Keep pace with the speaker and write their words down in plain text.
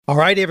All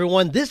right,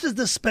 everyone, this is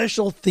the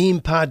special theme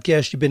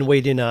podcast you've been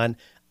waiting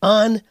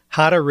on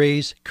how to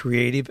raise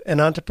creative and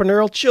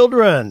entrepreneurial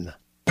children.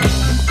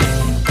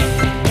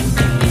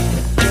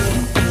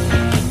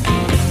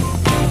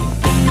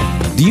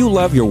 Do you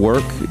love your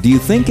work? Do you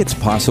think it's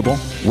possible?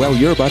 Well,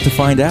 you're about to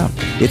find out.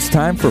 It's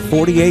time for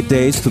 48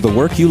 Days to the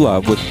Work You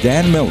Love with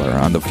Dan Miller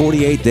on the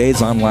 48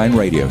 Days Online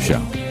Radio Show.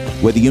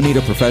 Whether you need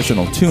a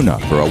professional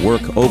tune-up or a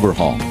work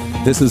overhaul,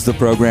 this is the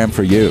program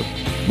for you.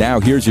 Now,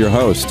 here's your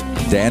host,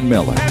 Dan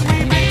Miller.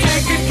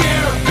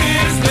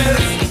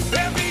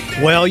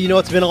 Well, you know,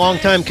 it's been a long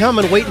time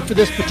coming, waiting for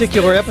this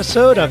particular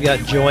episode. I've got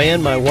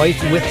Joanne, my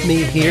wife, with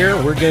me here.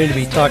 We're going to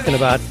be talking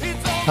about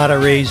how to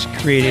raise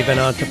creative and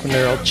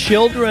entrepreneurial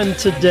children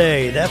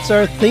today. That's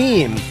our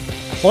theme.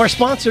 Our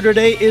sponsor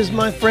today is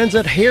my friends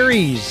at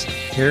Harry's.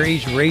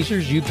 Harry's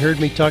Razors, you've heard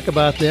me talk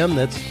about them.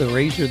 That's the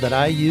razor that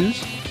I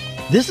use.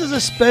 This is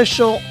a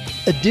special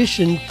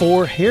edition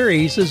for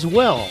Harry's as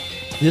well.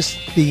 This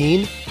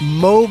being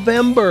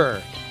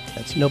Movember.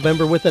 That's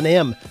November with an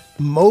M.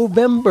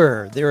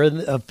 Movember. They're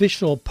an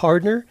official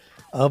partner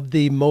of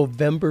the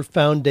Movember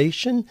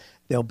Foundation.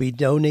 They'll be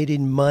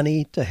donating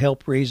money to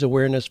help raise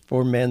awareness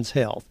for men's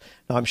health.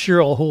 Now, I'm sure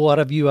a whole lot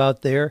of you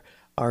out there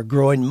are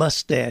growing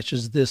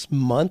mustaches this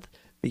month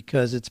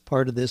because it's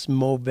part of this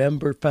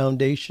Movember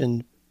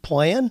Foundation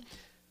plan.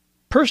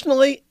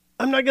 Personally,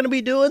 I'm not going to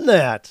be doing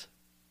that.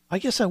 I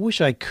guess I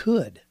wish I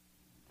could.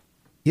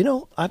 You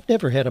know, I've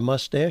never had a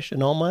mustache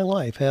in all my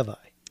life, have I?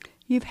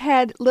 You've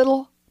had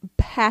little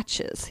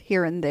patches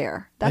here and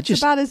there. That's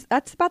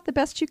about the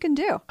best you can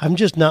do. I'm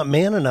just not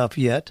man enough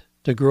yet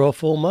to grow a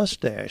full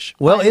mustache.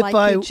 Well,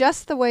 I you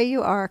just the way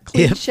you are,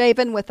 clean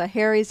shaven with a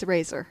Harry's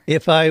razor.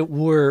 If I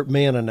were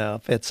man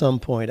enough, at some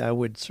point, I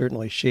would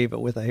certainly shave it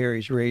with a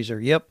Harry's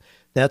razor. Yep,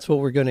 that's what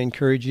we're going to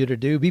encourage you to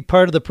do. Be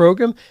part of the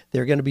program.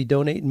 They're going to be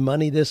donating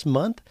money this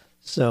month,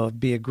 so it'd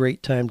be a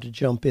great time to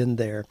jump in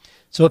there.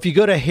 So if you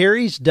go to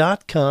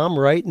harrys.com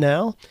right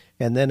now,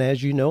 and then,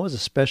 as you know, as a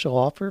special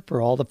offer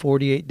for all the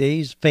 48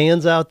 Days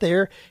fans out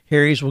there,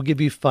 Harry's will give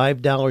you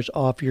 $5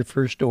 off your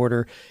first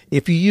order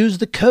if you use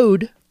the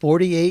code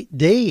 48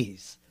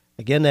 Days.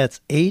 Again,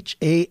 that's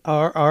HARRYS.com.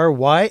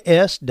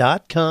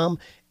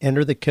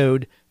 Enter the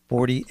code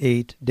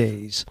 48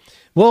 Days.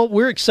 Well,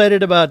 we're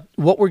excited about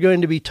what we're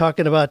going to be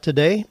talking about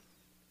today.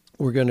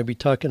 We're going to be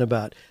talking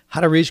about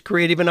how to raise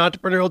creative and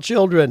entrepreneurial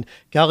children.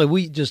 Golly,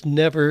 we just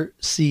never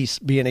cease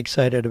being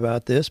excited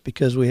about this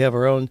because we have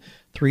our own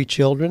 3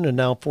 children and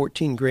now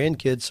 14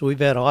 grandkids, so we've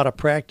had a lot of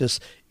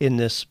practice in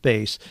this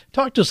space.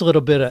 Talk to us a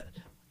little bit,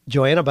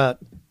 Joanne, about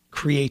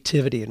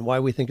creativity and why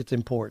we think it's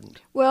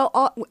important.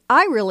 Well,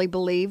 I really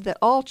believe that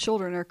all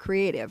children are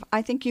creative.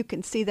 I think you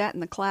can see that in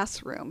the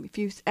classroom. If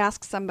you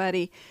ask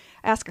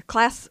a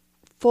class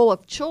full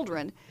of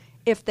children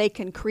if they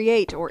can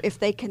create or if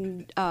they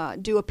can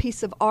do a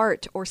piece of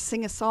art or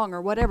sing a song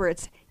or whatever,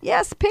 it's,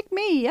 yes, pick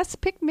me, yes,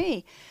 pick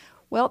me.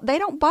 Well, they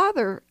don't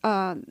bother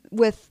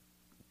with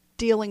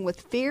dealing with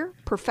fear,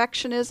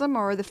 perfectionism,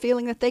 or the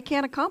feeling that they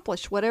can't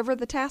accomplish whatever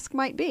the task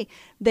might be.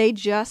 They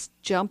just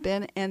jump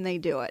in and they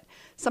do it.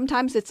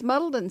 Sometimes it's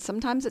muddled and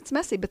sometimes it's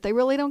messy, but they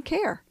really don't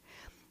care.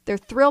 They're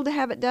thrilled to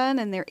have it done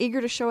and they're eager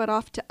to show it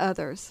off to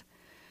others.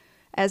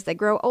 As they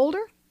grow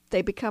older,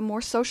 they become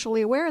more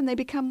socially aware and they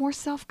become more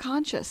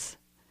self-conscious.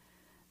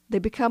 They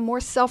become more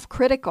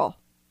self-critical,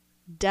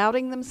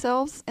 doubting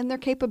themselves and their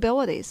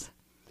capabilities.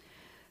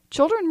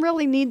 Children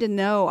really need to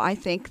know, I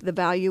think, the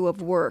value of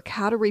work,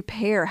 how to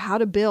repair, how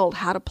to build,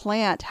 how to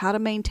plant, how to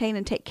maintain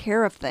and take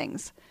care of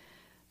things.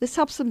 This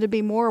helps them to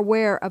be more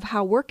aware of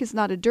how work is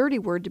not a dirty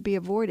word to be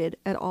avoided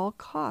at all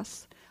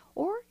costs,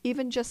 or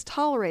even just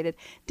tolerated.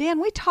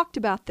 Dan, we talked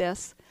about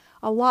this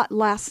a lot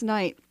last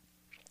night.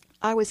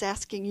 I was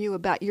asking you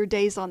about your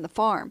days on the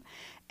farm,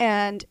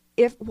 and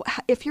if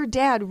your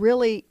dad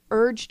really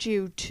urged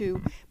you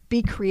to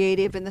be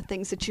creative in the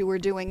things that you were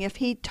doing, if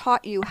he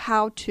taught you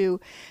how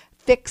to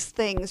fix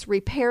things,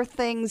 repair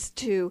things,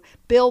 to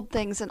build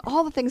things, and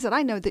all the things that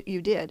I know that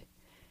you did,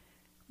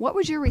 what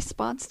was your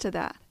response to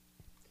that?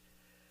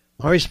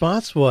 My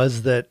response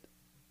was that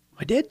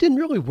my dad didn't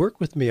really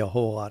work with me a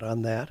whole lot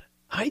on that.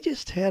 I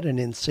just had an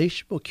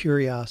insatiable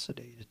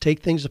curiosity to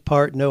take things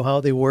apart, know how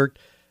they worked,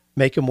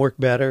 make them work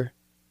better.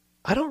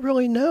 I don't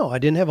really know. I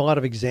didn't have a lot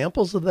of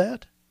examples of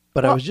that,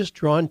 but I was just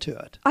drawn to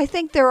it. I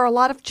think there are a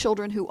lot of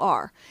children who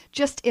are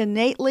just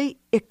innately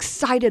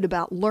excited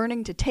about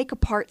learning to take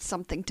apart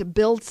something, to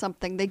build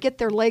something. They get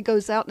their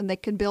Legos out and they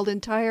can build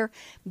entire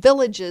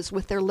villages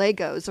with their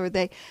Legos, or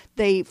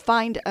they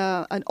find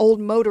an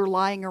old motor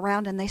lying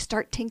around and they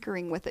start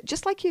tinkering with it,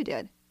 just like you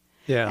did.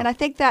 Yeah. And I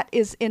think that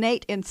is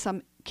innate in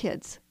some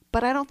kids,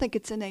 but I don't think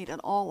it's innate in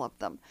all of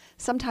them.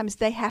 Sometimes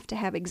they have to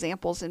have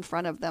examples in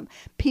front of them,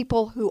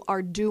 people who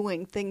are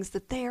doing things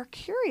that they are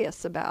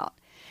curious about.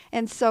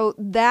 And so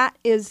that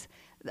is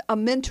a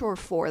mentor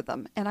for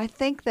them. And I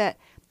think that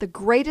the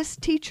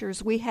greatest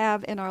teachers we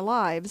have in our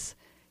lives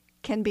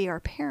can be our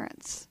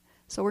parents.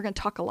 So we're going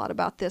to talk a lot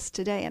about this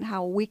today and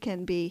how we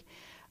can be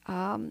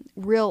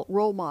real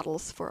role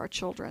models for our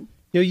children.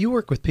 You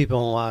work with people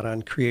a lot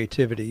on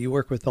creativity. You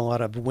work with a lot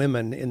of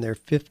women in their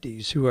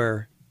 50s who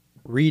are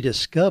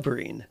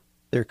rediscovering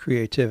their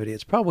creativity.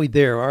 It's probably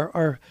there.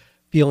 Our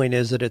feeling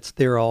is that it's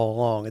there all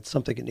along. It's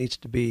something that needs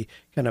to be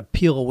kind of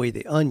peel away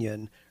the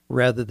onion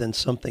rather than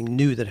something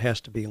new that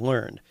has to be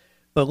learned.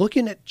 But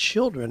looking at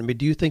children, I mean,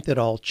 do you think that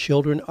all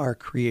children are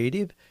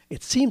creative?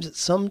 It seems that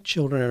some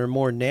children are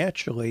more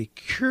naturally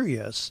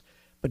curious,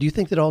 but do you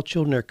think that all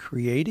children are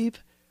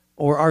creative,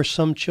 or are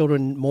some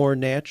children more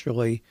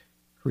naturally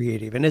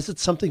creative? And is it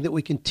something that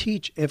we can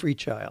teach every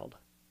child?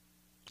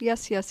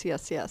 Yes, yes,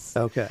 yes, yes.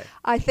 Okay.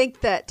 I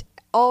think that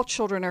all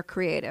children are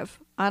creative.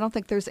 I don't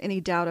think there's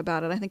any doubt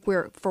about it. I think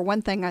for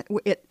one thing,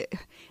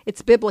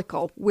 it's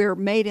biblical. We're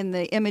made in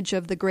the image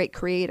of the great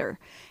Creator.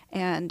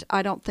 And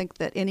I don't think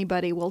that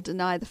anybody will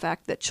deny the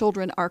fact that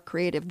children are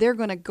creative. They're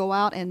going to go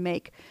out and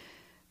make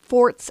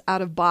forts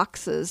out of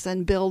boxes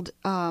and build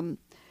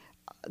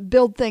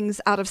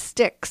things out of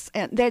sticks.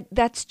 And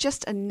that's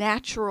just a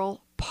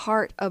natural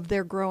part of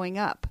their growing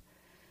up.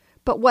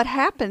 But what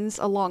happens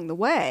along the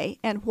way,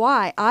 and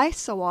why I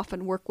so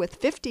often work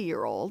with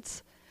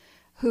 50-year-olds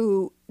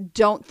who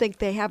don't think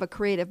they have a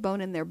creative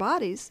bone in their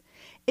bodies,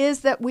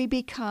 is that we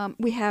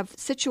have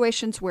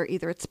situations where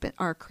either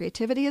our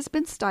creativity has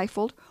been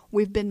stifled,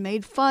 we've been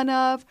made fun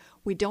of,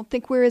 we don't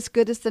think we're as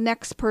good as the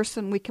next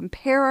person, we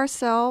compare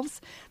ourselves.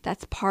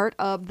 That's part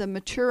of the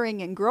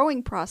maturing and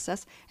growing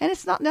process, and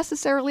it's not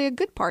necessarily a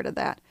good part of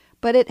that.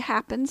 But it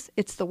happens.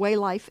 It's the way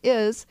life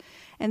is.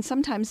 And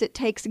sometimes it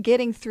takes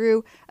getting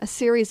through a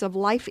series of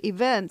life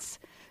events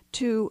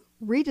to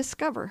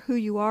rediscover who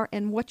you are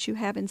and what you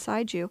have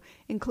inside you,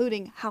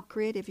 including how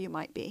creative you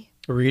might be.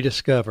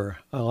 Rediscover.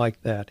 I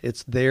like that.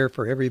 It's there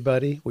for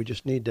everybody. We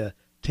just need to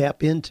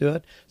tap into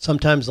it.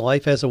 Sometimes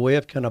life has a way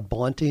of kind of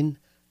blunting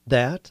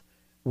that,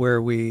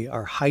 where we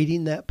are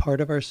hiding that part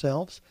of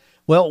ourselves.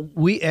 Well,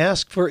 we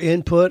asked for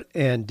input,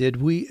 and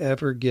did we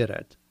ever get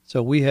it?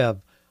 So we have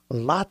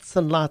lots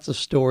and lots of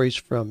stories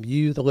from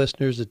you, the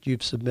listeners, that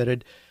you've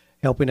submitted,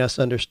 helping us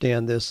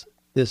understand this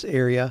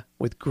area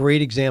with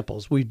great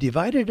examples. We've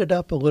divided it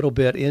up a little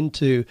bit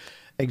into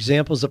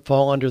examples that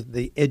fall under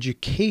the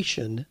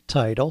education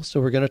title.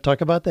 So we're going to talk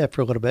about that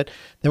for a little bit.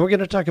 Then we're going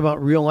to talk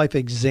about real life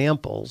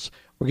examples.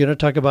 We're going to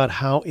talk about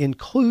how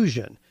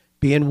inclusion,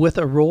 being with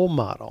a role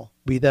model,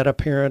 be that a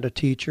parent, a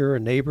teacher, a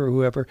neighbor,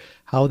 whoever,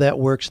 how that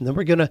works. And then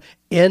we're going to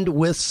end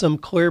with some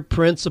clear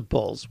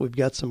principles. We've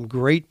got some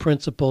great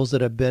principles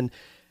that have been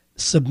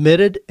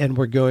submitted, and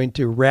we're going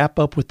to wrap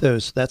up with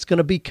those. So that's going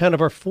to be kind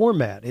of our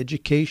format: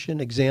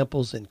 education,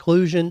 examples,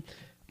 inclusion,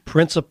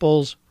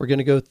 principles. We're going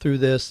to go through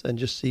this and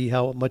just see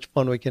how much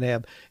fun we can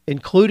have,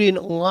 including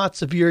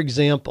lots of your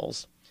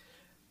examples.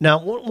 Now,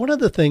 one of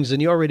the things,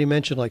 and you already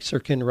mentioned like Sir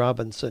Ken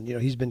Robinson,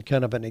 he's been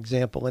kind of an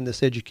example in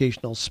this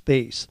educational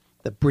space,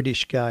 the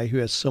British guy who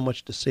has so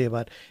much to say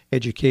about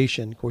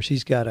education. Of course,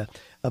 he's got a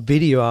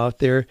video out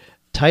there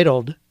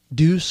titled,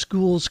 "Do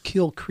Schools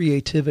Kill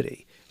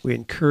Creativity?" We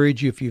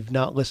encourage you, if you've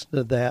not listened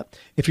to that.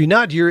 If you're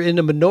not, you're in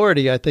a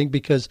minority, I think,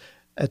 because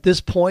at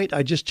this point,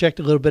 I just checked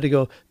a little bit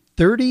ago,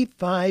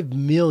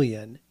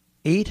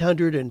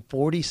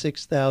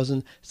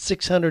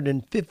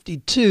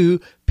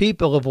 35,846,652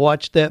 people have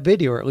watched that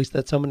video, or at least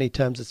that's how many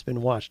times it's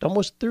been watched.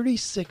 Almost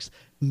 36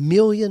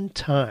 million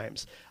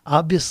times.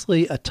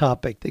 Obviously a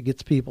topic that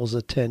gets people's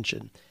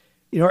attention.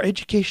 Our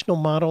educational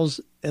models,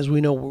 as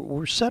we know,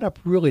 we're set up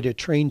really to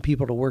train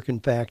people to work in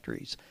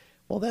factories.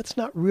 Well, that's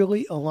not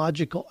really a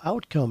logical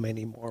outcome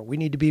anymore. We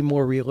need to be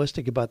more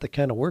realistic about the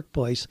kind of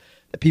workplace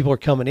that people are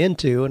coming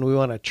into, and we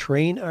want to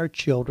train our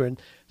children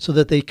so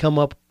that they come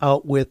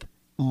out with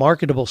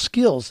marketable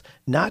skills,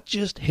 not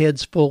just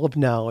heads full of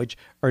knowledge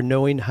or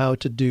knowing how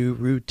to do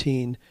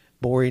routine,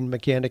 boring,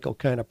 mechanical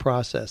kind of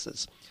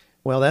processes.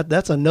 Well,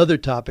 that's another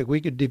topic.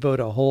 We could devote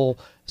a whole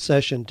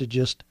session to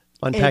just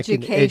unpacking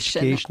the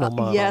educational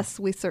model. Yes,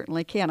 we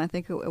certainly can. I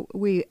think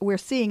we're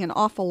seeing an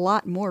awful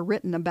lot more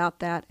written about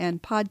that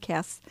and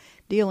podcasts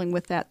dealing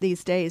with that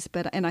these days,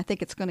 and I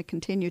think it's going to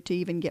continue to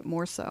even get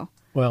more so.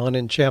 Well, and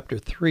in Chapter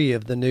 3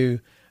 of the new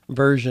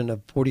version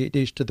of 48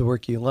 Days to the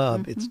Work You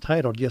Love, It's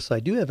titled, "Yes, I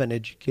Do Have an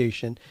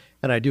Education,"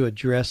 and I do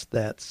address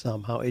that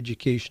somehow.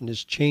 Education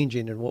is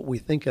changing, and what we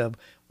think of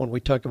when we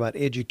talk about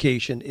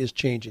education is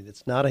changing.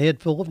 It's not a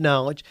head full of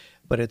knowledge,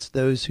 but it's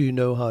those who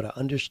know how to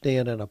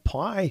understand and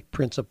apply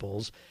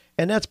principles,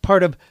 and that's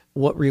part of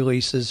what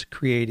releases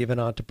creative and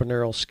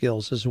entrepreneurial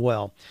skills as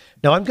well.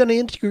 Now, I'm going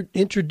to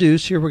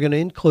introduce here, we're going to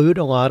include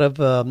a lot of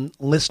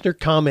listener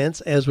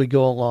comments as we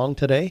go along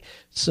today,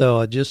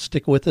 so just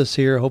stick with us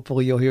here.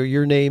 Hopefully you'll hear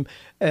your name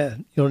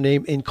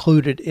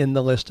included in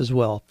the list as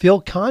well.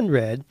 Phil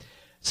Conrad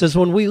says,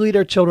 "When we lead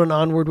our children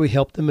onward, we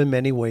help them in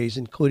many ways,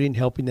 including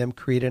helping them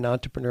create an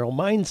entrepreneurial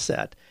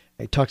mindset."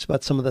 He talks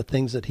about some of the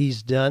things that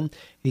he's done.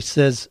 He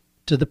says,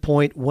 to the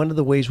point, one of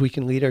the ways we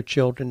can lead our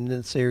children in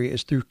this area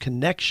is through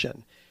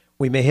connection.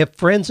 We may have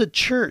friends at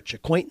church,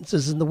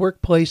 acquaintances in the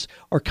workplace,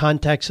 or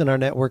contacts in our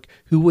network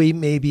who we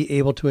may be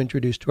able to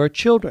introduce to our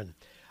children.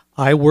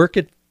 I work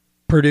at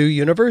Purdue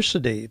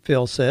University,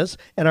 Phil says,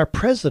 and our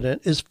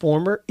president is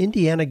former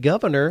Indiana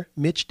Governor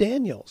Mitch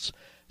Daniels.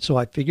 So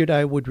I figured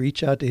I would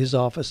reach out to his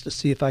office to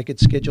see if I could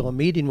schedule a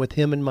meeting with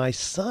him and my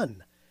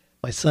son.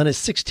 My son is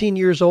 16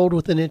 years old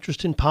with an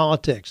interest in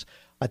politics.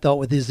 I thought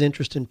with his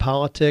interest in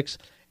politics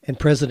and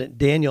President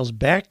Daniels'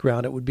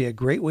 background, it would be a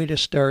great way to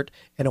start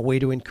and a way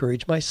to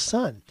encourage my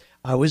son.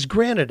 I was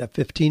granted a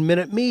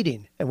 15-minute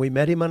meeting, and we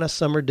met him on a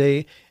summer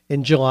day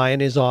in July in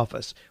his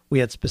office. We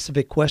had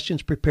specific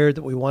questions prepared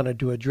that we wanted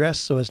to address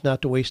so as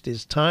not to waste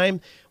his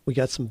time. We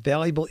got some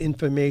valuable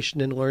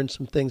information and learned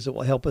some things that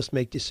will help us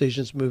make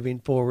decisions moving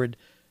forward.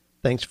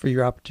 Thanks for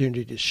your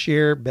opportunity to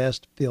share.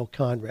 Best, Phil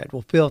Conrad.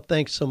 Well, Phil,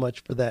 thanks so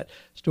much for that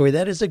story.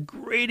 That is a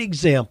great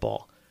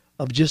example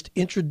of just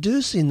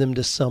introducing them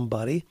to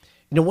somebody.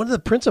 You know, one of the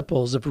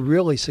principles of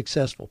really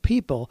successful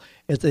people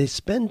is they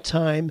spend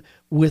time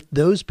with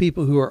those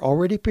people who are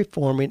already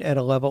performing at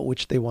a level at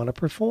which they want to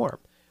perform.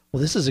 Well,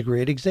 this is a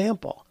great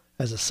example.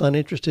 As a son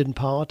interested in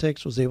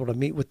politics, was able to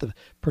meet with the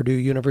Purdue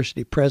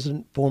University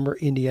president, former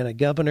Indiana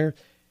governor.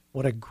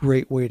 What a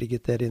great way to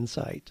get that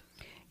insight.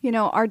 You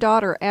know, our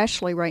daughter,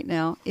 Ashley, right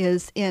now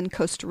is in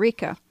Costa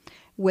Rica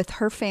with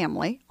her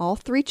family, all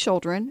 3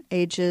 children,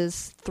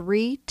 ages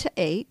 3 to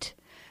 8,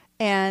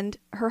 and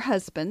her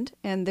husband,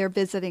 and they're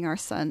visiting our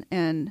son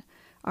and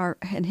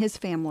his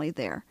family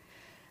there.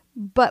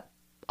 But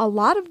a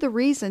lot of the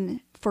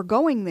reason for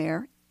going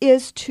there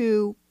is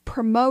to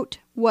promote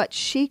what's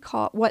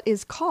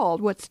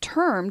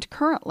termed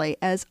currently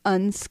as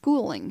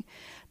unschooling.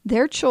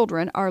 Their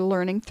children are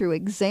learning through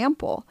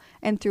example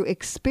and through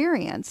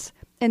experience,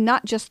 and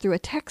not just through a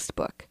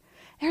textbook.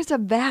 There's a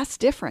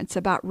vast difference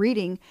about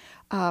reading,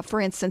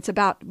 for instance,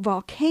 about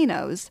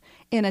volcanoes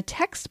in a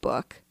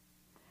textbook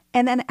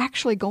and then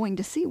actually going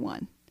to see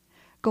one,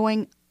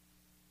 going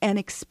and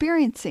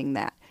experiencing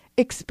that,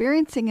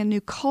 experiencing a new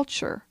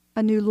culture,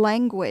 a new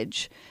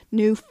language,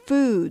 new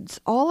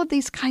foods, all of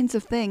these kinds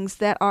of things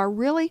that are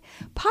really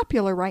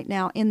popular right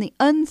now in the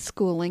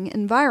unschooling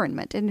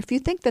environment. And if you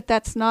think that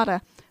that's not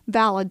a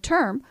valid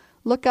term,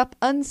 look up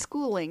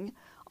unschooling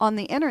on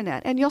the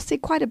internet, and you'll see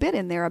quite a bit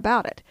in there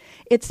about it.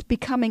 It's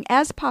becoming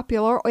as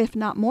popular, if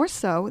not more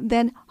so,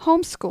 than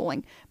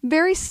homeschooling.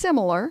 Very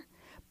similar,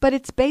 but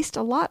it's based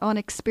a lot on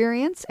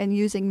experience and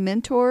using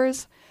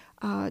mentors,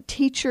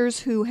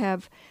 teachers who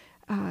have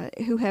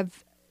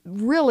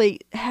really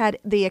had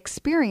the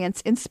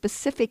experience in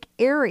specific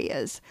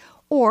areas,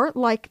 or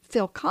like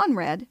Phil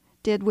Conrad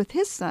did with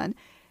his son,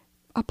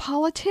 a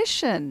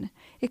politician.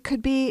 It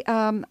could be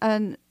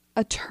an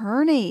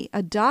attorney,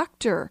 a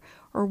doctor,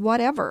 or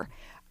whatever.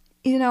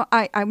 You know,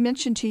 I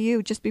mentioned to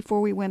you just before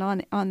we went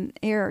on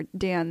air,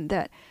 Dan,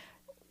 that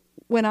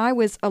when I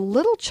was a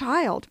little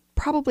child,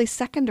 probably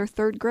 2nd or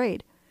 3rd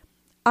grade,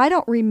 I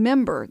don't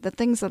remember the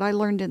things that I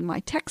learned in my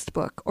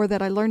textbook or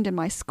that I learned in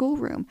my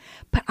schoolroom,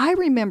 but I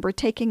remember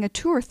taking a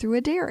tour through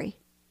a dairy.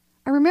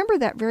 I remember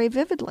that very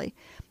vividly,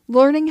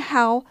 learning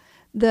how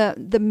the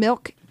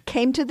milk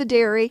came to the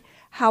dairy,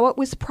 how it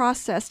was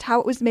processed, how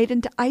it was made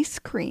into ice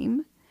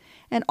cream,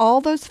 and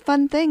all those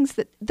fun things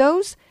that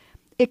those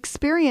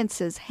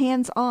experiences,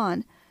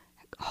 hands-on,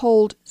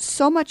 hold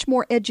so much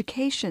more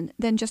education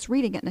than just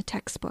reading it in a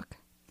textbook.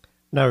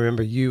 Now, I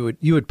remember you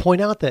would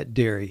point out that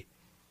dairy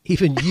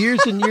even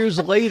years and years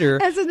later.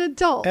 As an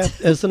adult.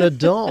 As an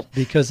adult,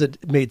 because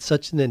it made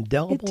such an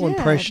indelible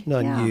impression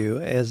on you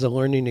as a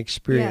learning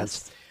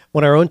experience. Yes.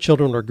 When our own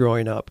children were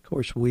growing up, of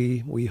course,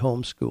 we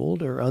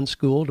homeschooled or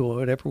unschooled or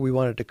whatever we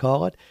wanted to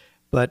call it,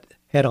 but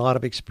had a lot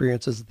of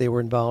experiences that they were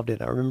involved in.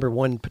 I remember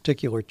one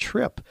particular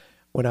trip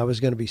when I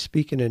was going to be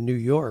speaking in New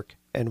York,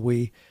 and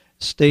we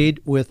stayed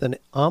with an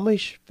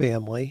Amish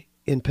family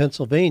in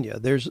Pennsylvania.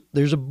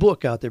 There's a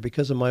book out there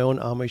because of my own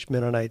Amish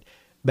Mennonite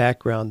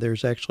background.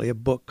 There's actually a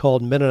book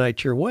called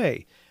Mennonite Your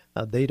Way.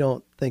 They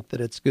don't think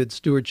that it's good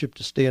stewardship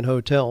to stay in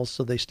hotels,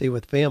 so they stay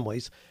with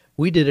families.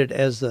 We did it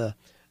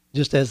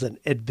just as an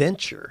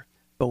adventure,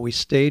 but we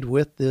stayed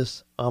with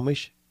this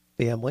Amish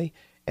family,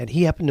 and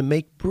he happened to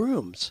make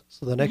brooms.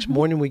 So the next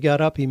morning we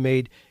got up, he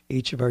made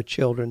each of our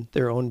children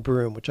their own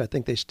broom, which I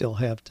think they still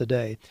have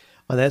today.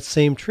 On that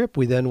same trip,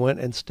 we then went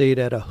and stayed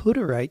at a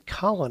Hutterite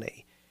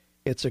colony.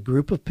 It's a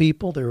group of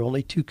people. There are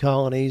only 2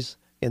 colonies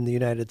in the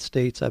United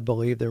States, I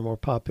believe. They're more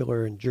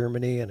popular in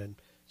Germany and in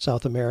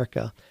South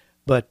America.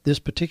 But this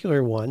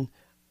particular one,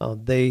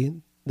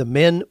 the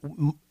men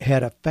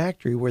had a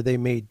factory where they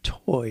made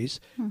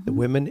toys. The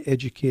women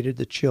educated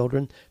the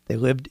children. They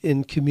lived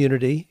in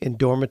community, in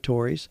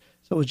dormitories.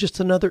 So it was just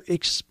another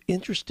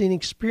interesting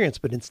experience.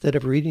 But instead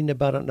of reading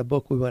about it in a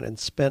book, we went and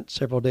spent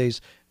several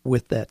days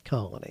with that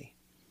colony.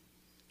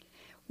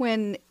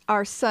 When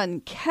our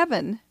son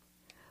Kevin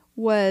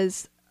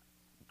was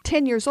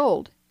 10 years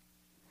old,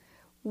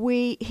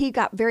 he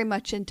got very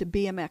much into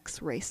BMX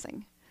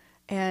racing,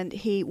 and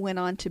he went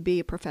on to be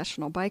a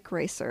professional bike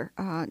racer,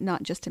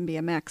 not just in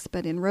BMX,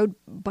 but in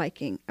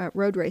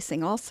road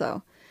racing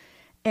also.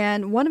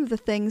 And one of the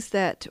things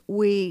that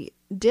we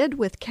did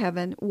with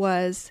Kevin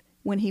was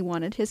when he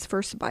wanted his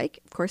first bike,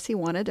 of course he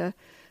wanted a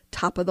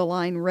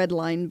top-of-the-line red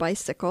line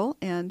bicycle,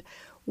 and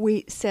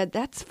we said,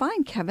 that's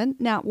fine, Kevin.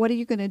 Now, what are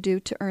you going to do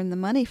to earn the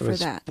money for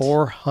that?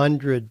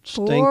 $400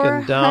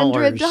 stinking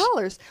dollars.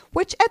 $400,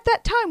 which at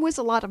that time was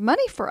a lot of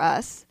money for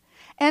us.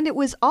 And it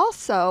was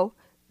also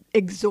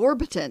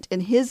exorbitant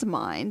in his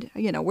mind.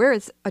 Where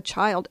is a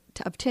child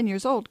of 10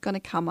 years old going to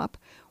come up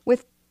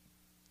with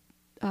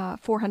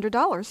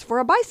 $400 for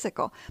a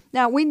bicycle?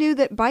 Now, we knew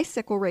that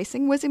bicycle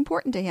racing was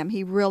important to him.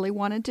 He really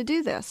wanted to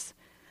do this.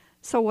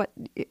 So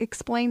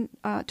explain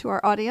to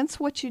our audience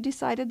what you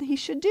decided that he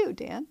should do,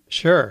 Dan.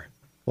 Sure.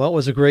 Well, it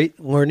was a great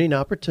learning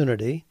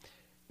opportunity,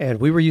 and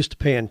we were used to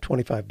paying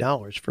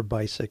 $25 for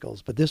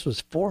bicycles, but this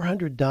was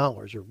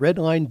 $400, a red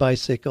line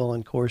bicycle,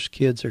 and of course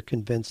kids are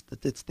convinced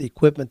that it's the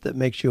equipment that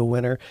makes you a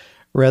winner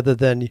rather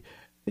than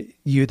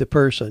you, the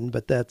person,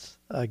 but that's,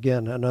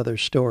 again, another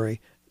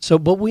story.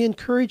 But we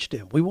encouraged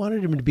him. We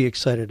wanted him to be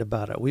excited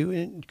about it. We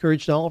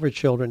encouraged all of our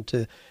children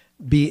to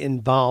be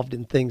involved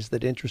in things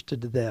that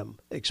interested them,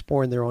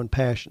 exploring their own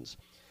passions.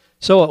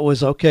 So it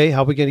was, okay,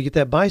 how are we going to get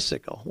that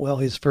bicycle? Well,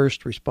 his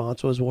first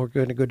response was, we're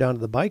going to go down to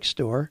the bike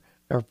store.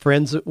 Our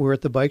friends that were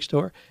at the bike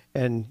store,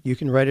 and you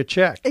can write a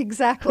check.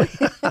 Exactly.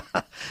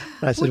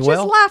 I said, which is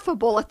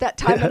laughable at that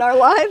time in our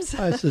lives.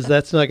 I says,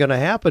 that's not going to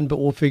happen, but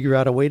we'll figure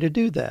out a way to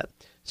do that.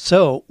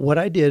 So what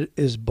I did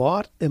is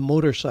bought a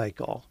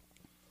motorcycle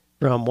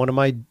from one of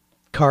my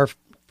car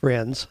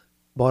friends,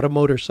 bought a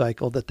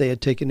motorcycle that they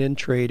had taken in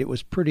trade. It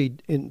was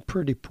in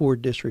pretty poor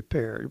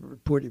disrepair,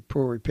 pretty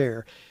poor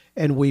repair.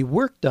 And we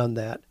worked on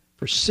that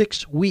for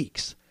 6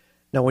 weeks.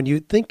 Now, when you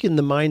think in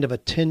the mind of a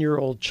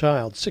 10-year-old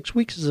child, 6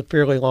 weeks is a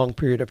fairly long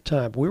period of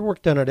time. We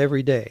worked on it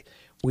every day.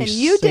 And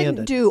you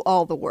didn't do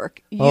all the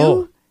work.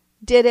 You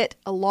did it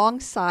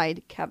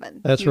alongside Kevin.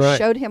 That's right. You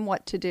showed him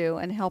what to do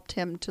and helped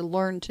him to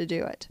learn to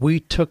do it. We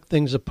took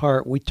things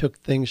apart. We took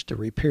things to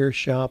repair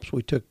shops.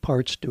 We took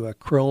parts to a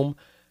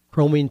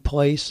chroming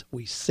place.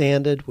 We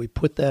sanded. We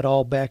put that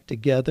all back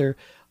together.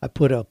 I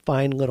put a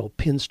fine little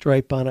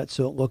pinstripe on it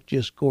so it looked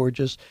just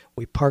gorgeous.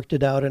 We parked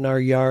it out in our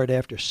yard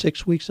after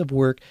 6 weeks of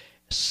work,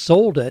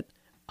 sold it.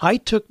 I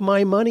took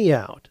my money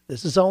out.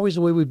 This is always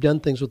the way we've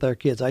done things with our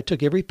kids. I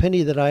took every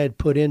penny that I had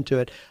put into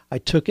it. I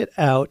took it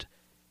out,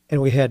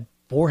 and we had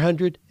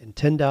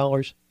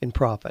 $410 in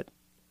profit.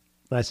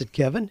 And I said,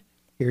 Kevin,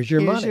 here's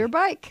your money. Here's your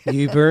bike.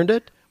 You've earned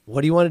it.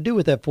 What do you want to do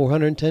with that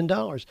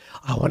 $410?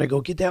 I want to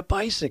go get that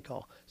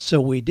bicycle. So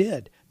we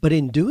did. But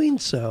in doing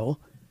so,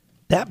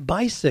 that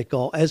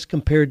bicycle, as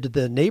compared to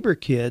the neighbor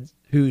kids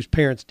whose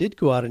parents did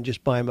go out and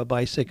just buy him a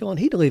bicycle, and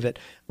he'd leave it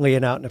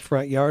laying out in the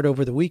front yard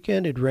over the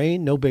weekend. It'd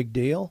rain, no big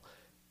deal.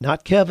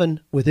 Not Kevin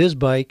with his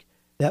bike.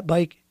 That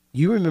bike,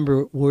 you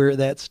remember where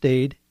that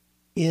stayed?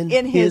 In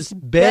his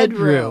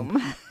bedroom.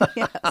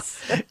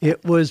 Yes.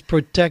 It was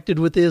protected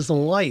with his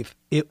life.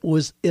 It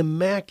was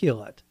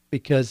immaculate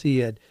because he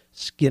had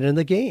skin in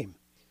the game.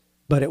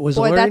 But it was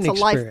a learning that's a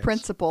experience. life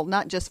principle,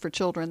 not just for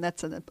children.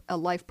 That's a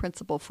life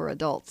principle for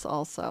adults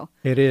also.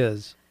 It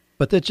is.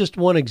 But that's just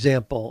one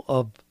example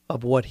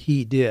of what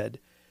he did.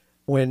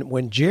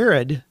 When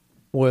Jared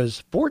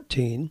was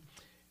 14,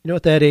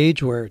 at that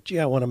age where,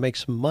 I want to make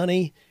some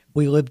money,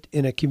 we lived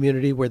in a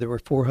community where there were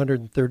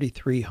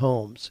 433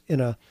 homes in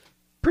a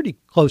pretty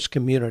close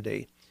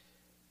community.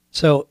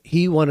 So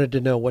he wanted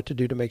to know what to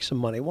do to make some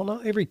money. Well,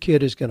 not every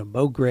kid is going to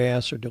mow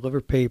grass or deliver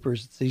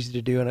papers. It's easy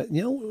to do.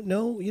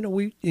 And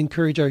we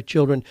encourage our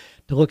children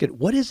to look at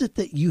what is it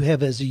that you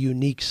have as a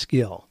unique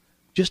skill,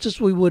 just as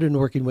we would in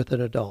working with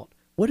an adult.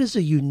 What is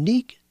a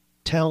unique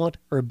talent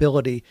or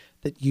ability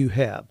that you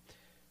have?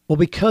 Well,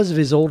 because of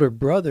his older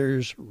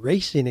brother's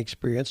racing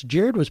experience,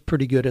 Jared was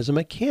pretty good as a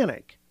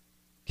mechanic.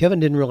 Kevin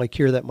didn't really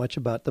care that much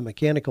about the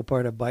mechanical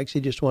part of bikes. He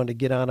just wanted to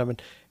get on them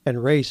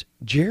and race.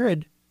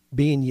 Jared,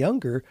 being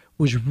younger,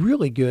 was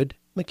really good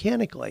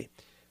mechanically.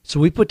 So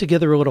we put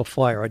together a little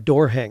flyer, a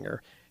door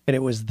hanger, and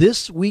it was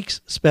this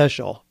week's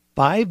special,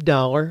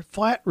 $5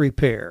 flat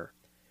repair.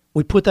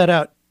 We put that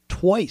out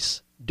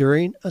twice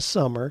during a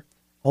summer,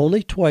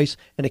 only twice,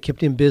 and it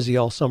kept him busy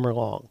all summer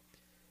long.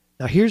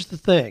 Now, here's the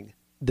thing.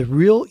 The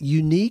real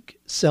unique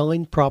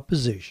selling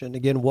proposition,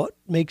 again, what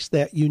makes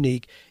that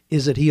unique,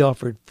 is that he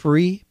offered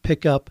free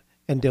pickup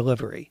and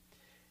delivery.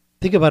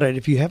 Think about it.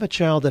 If you have a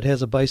child that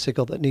has a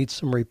bicycle that needs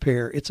some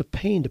repair, it's a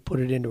pain to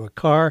put it into a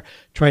car.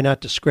 Try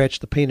not to scratch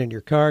the paint in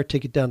your car.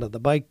 Take it down to the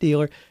bike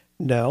dealer.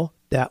 No,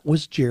 that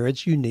was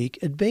Jared's unique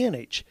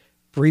advantage.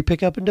 Free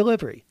pickup and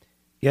delivery.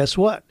 Guess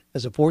what?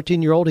 As a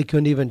 14-year-old, he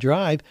couldn't even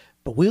drive,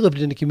 but we lived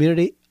in a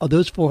community of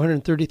those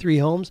 433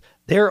 homes.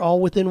 They're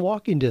all within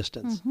walking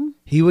distance. Mm-hmm.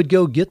 He would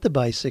go get the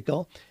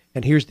bicycle,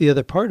 and here's the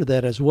other part of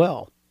that as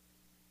well.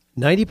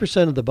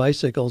 90% of the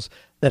bicycles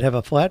that have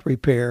a flat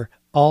repair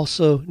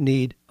also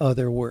need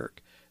other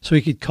work. So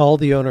he could call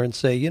the owner and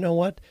say, you know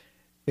what?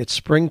 It's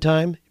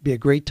springtime. It'd be a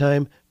great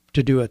time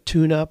to do a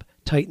tune-up,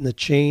 tighten the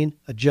chain,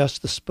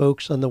 adjust the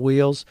spokes on the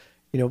wheels,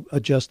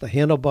 adjust the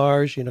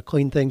handlebars,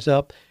 clean things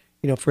up.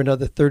 For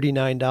another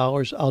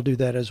 $39, I'll do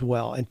that as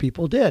well. And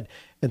people did.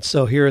 And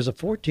so here as a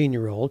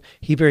 14-year-old,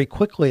 he very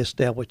quickly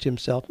established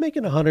himself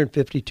making $150,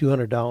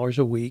 $200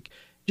 a week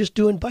just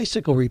doing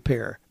bicycle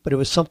repair. But it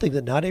was something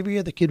that not every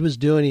other kid was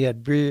doing. He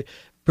had very,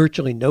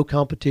 virtually no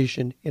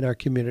competition in our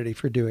community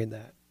for doing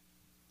that.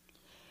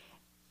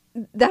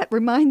 That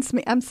reminds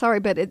me, I'm sorry,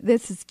 but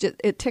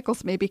it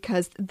tickles me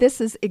because this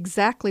is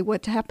exactly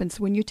what happens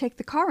when you take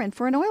the car in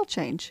for an oil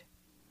change.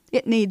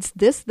 It needs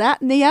this,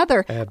 that, and the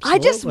other. Absolutely. I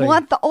just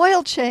want the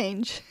oil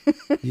change.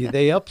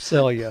 They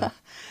upsell you.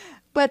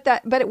 But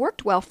it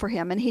worked well for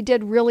him, and he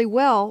did really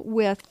well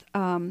with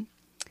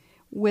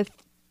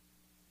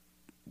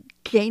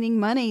gaining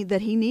money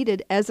that he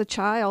needed as a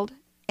child,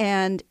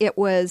 and it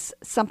was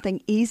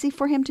something easy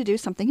for him to do,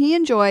 something he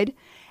enjoyed,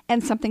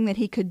 and something that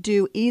he could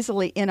do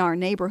easily in our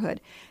neighborhood.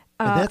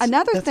 That's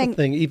the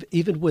thing.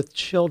 Even with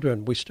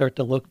children, we start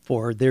to look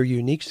for their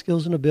unique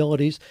skills and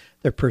abilities,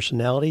 their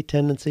personality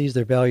tendencies,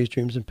 their values,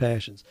 dreams, and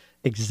passions.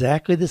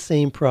 Exactly the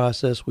same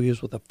process we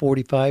use with a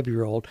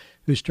 45-year-old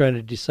who's trying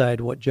to decide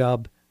what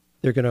job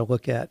they're going to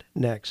look at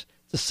next.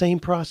 It's the same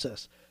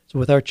process. So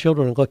with our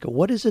children, look at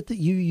what is it that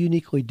you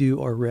uniquely do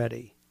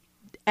already.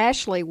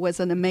 Ashley was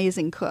an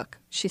amazing cook.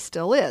 She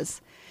still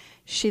is.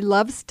 She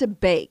loves to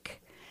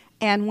bake.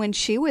 And when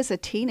she was a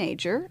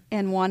teenager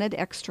and wanted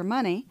extra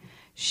money,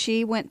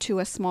 she went to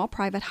a small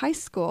private high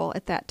school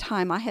at that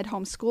time. I had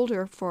homeschooled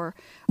her for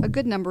a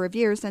good number of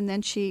years, and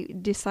then she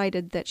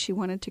decided that she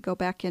wanted to go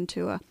back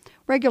into a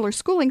regular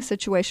schooling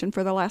situation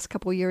for the last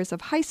couple years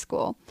of high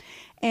school.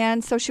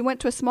 And so she went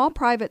to a small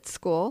private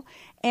school,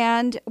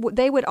 and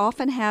they would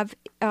often have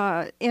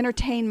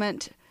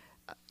entertainment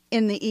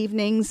in the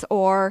evenings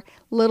or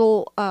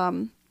little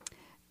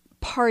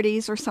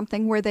parties or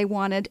something where they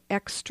wanted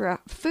extra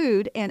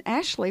food, and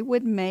Ashley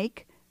would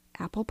make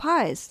apple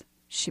pies.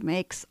 She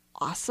makes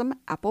awesome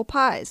apple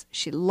pies.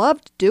 She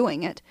loved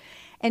doing it,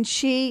 and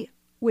she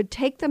would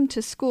take them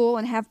to school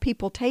and have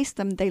people taste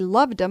them. They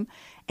loved them,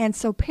 and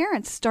so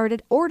parents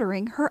started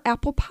ordering her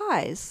apple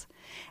pies,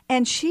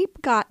 and she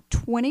got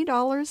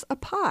 $20 a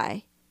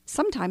pie,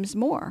 sometimes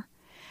more.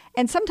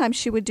 And sometimes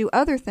she would do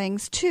other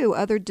things too,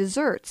 other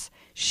desserts.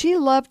 She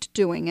loved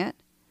doing it.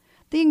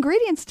 The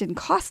ingredients didn't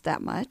cost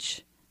that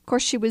much. Of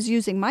course, she was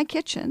using my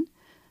kitchen,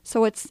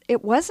 so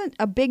it wasn't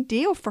a big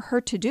deal for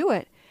her to do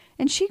it.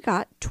 And she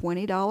got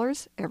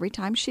 $20 every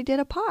time she did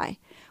a pie.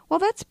 Well,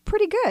 that's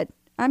pretty good.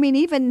 I mean,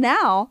 even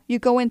now, you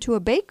go into a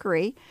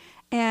bakery,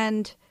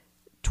 and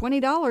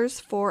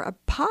 $20 for a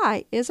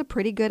pie is a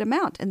pretty good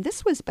amount. And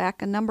this was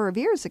back a number of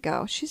years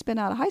ago. She's been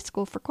out of high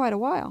school for quite a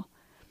while.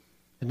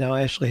 And now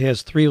Ashley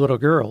has 3 little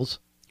girls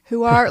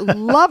who are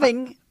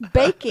loving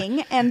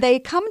baking, and they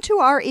come to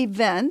our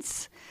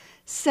events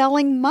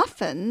selling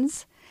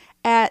muffins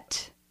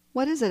at,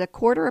 what is it, a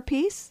quarter a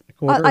piece?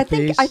 I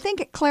think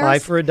at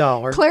Claris, 5 for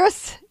 $1.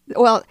 Claris,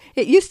 well,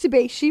 it used to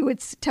be she would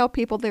tell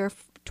people they're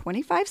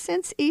 25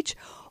 cents each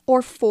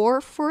or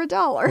 4 for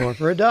 $1. 4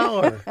 for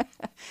 $1.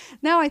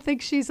 Now I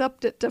think she's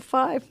upped it to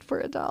 5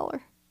 for $1.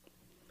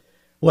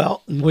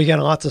 Well, we got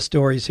lots of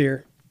stories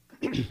here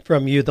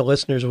from you, the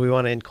listeners, we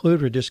want to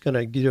include. We're just going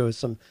to do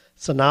some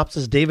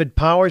synopsis.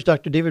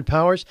 Dr. David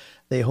Powers,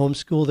 they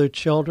homeschool their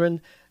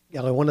children.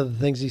 One of the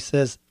things he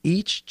says,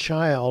 each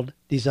child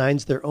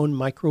designs their own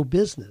micro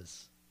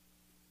business.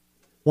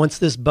 Once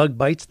this bug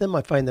bites them,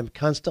 I find them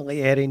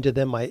constantly adding to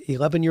them. My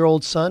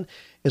 11-year-old son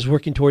is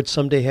working towards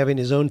someday having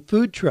his own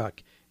food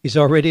truck. He's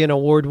already an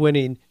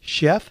award-winning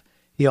chef.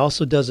 He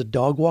also does a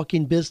dog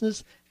walking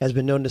business, has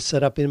been known to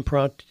set up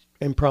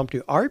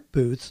impromptu art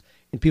booths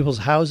in people's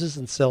houses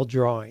and sell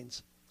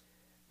drawings.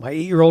 My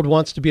 8-year-old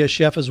wants to be a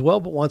chef as well,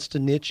 but wants to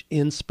niche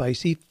in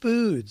spicy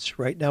foods.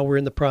 Right now, we're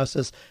in the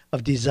process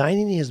of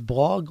designing his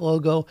blog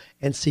logo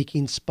and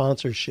seeking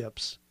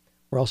sponsorships.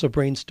 We're also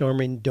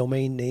brainstorming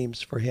domain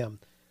names for him.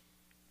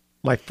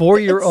 My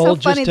 4-year-old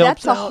just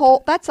helps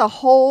out. That's a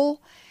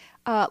whole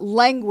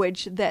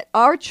language that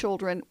our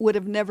children would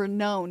have never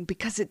known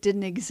because it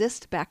didn't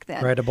exist back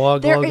then. Right, a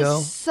blog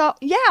logo.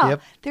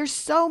 There's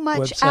so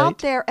much Website out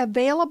there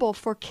available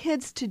for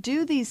kids to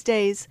do these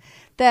days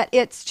that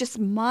it's just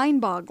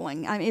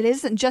mind-boggling. I mean, it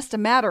isn't just a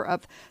matter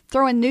of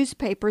throwing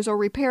newspapers or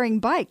repairing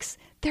bikes.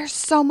 There's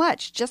so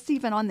much just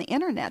even on the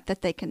internet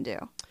that they can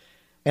do.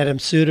 Adam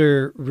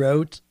Suter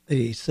wrote,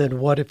 he said,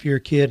 what if your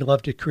kid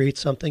loved to create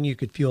something, you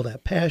could fuel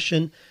that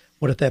passion?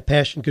 What if that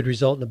passion could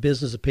result in a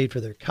business that paid for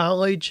their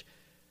college?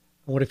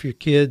 What if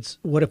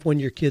when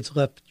your kids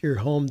left your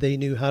home, they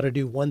knew how to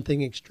do one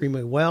thing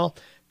extremely well?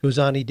 Goes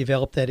on, he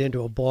developed that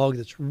into a blog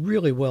that's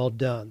really well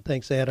done.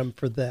 Thanks, Adam,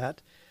 for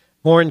that.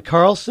 Warren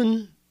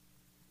Carlson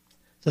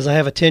says, I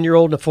have a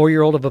 10-year-old and a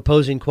 4-year-old of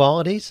opposing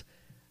qualities.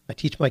 I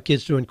teach my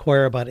kids to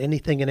inquire about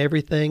anything and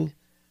everything.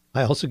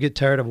 I also get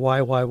tired of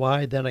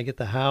why. Then I get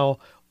the how.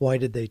 Why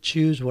did they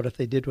choose? What if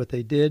they did what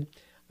they did?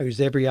 I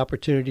use every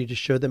opportunity to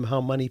show them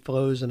how money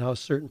flows and how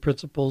certain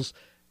principles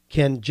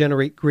can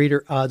generate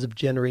greater odds of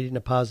generating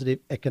a positive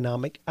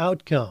economic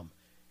outcome.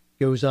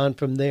 Goes on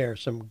from there.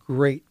 Some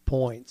great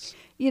points.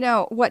 You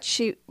know,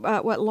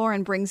 what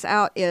Lauren brings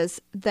out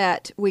is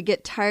that we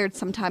get tired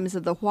sometimes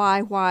of the why,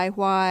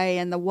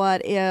 and the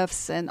what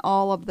ifs and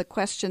all of the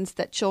questions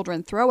that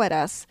children throw at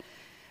us.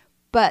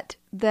 But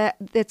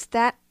it's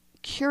that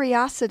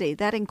curiosity,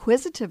 that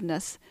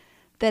inquisitiveness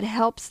that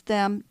helps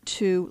them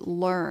to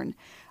learn.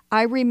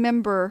 I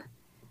remember,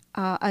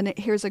 and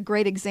here's a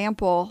great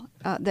example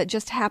that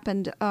just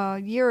happened a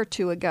year or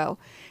two ago.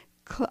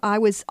 I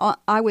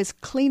was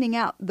cleaning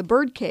out the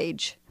bird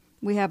cage.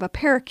 We have a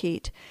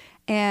parakeet,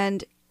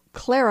 and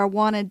Clara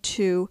wanted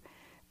to.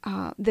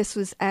 This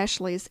was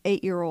Ashley's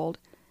 8-year-old.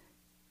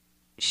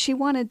 She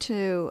wanted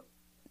to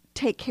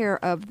take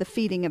care of the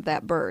feeding of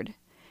that bird,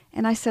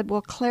 and I said,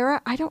 "Well,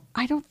 Clara, I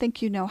don't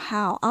think you know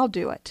how. I'll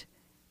do it,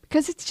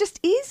 because it's just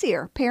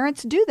easier.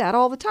 Parents do that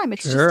all the time.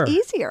 It's Sure. just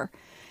easier."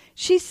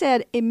 She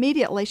said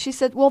immediately. She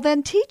said, "Well,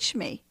 then teach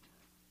me."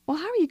 Well,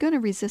 how are you going to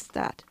resist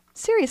that?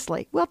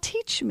 Seriously, well,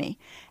 teach me.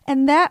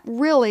 And that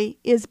really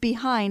is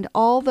behind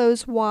all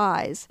those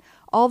whys.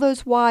 All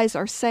those whys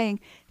are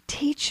saying,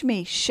 teach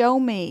me, show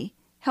me,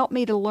 help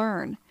me to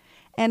learn.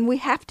 And we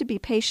have to be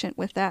patient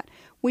with that.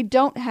 We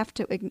don't have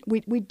to.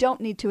 We don't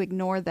need to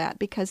ignore that,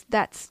 because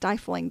that's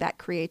stifling that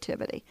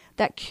creativity,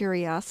 that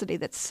curiosity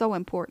that's so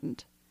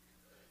important.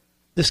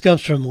 This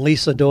comes from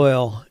Lisa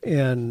Doyle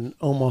in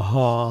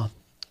Omaha.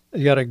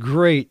 You got a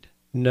great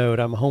note.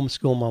 I'm a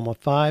homeschool mom of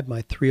 5.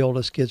 My 3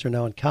 oldest kids are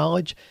now in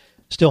college.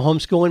 Still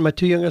homeschooling my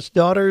 2 youngest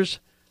daughters.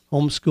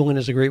 Homeschooling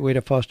is a great way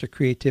to foster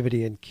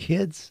creativity in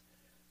kids.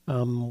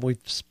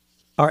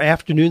 Our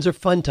afternoons are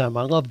fun time.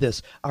 I love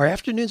this. Our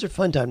afternoons are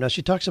fun time. Now,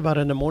 she talks about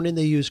in the morning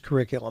they use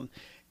curriculum.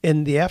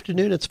 In the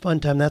afternoon, it's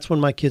fun time. That's when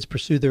my kids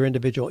pursue their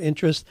individual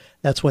interests.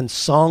 That's when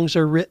songs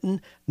are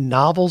written,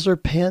 novels are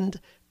penned,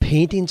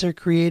 paintings are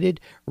created,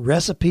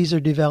 recipes are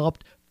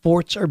developed,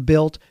 forts are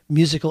built,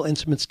 musical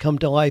instruments come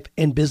to life,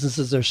 and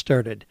businesses are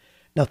started.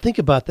 Now, think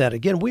about that.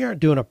 Again, we aren't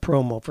doing a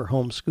promo for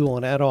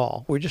homeschooling at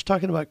all. We're just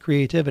talking about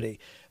creativity.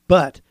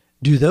 But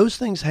do those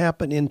things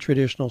happen in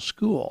traditional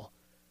school?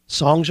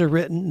 Songs are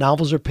written,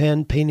 novels are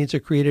penned, paintings are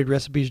created,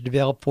 recipes are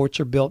developed, forts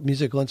are built,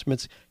 musical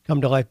instruments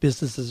come to life,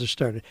 businesses are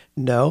started.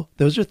 No,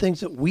 those are things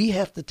that we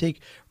have to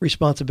take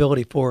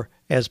responsibility for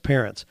as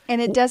parents.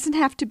 And it doesn't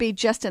have to be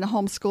just in a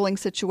homeschooling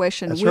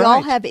situation. That's we right.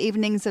 all have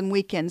evenings and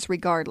weekends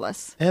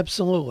regardless.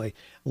 Absolutely.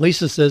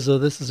 Lisa says, oh,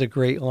 this is a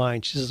great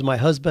line. She says, my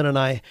husband and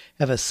I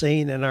have a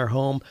saying in our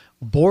home,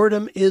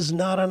 boredom is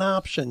not an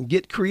option.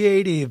 Get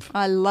creative.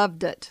 I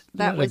loved it.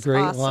 That was a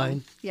great awesome.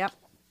 line. Yep.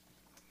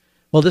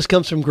 Well, this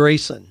comes from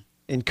Grayson.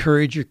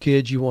 Encourage your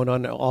kids. You won't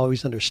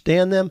always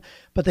understand them,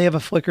 but they have a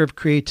flicker of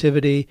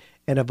creativity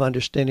and of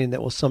understanding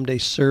that will someday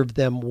serve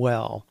them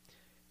well.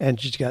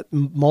 And she's got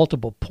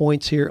multiple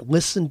points here.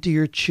 Listen to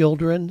your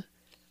children.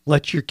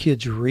 Let your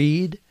kids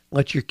read.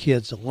 Let your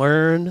kids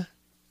learn.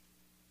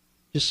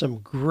 Just some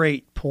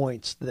great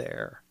points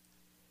there.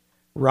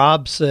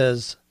 Rob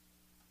says,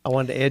 I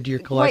wanted to add to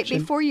your collection.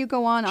 Wait, before you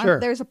go on, Sure.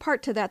 there's a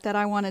part to that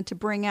I wanted to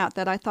bring out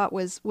that I thought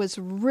was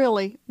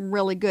really,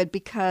 really good,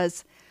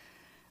 because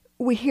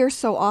we hear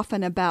so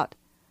often about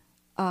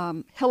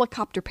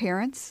helicopter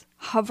parents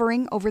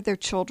hovering over their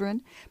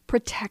children,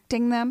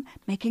 protecting them,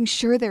 making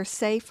sure they're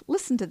safe.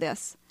 Listen to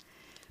this.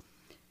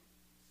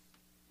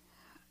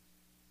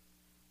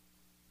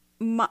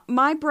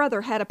 My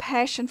brother had a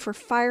passion for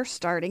fire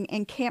starting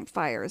and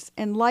campfires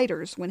and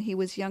lighters when he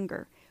was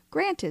younger.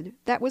 Granted,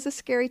 that was a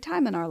scary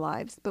time in our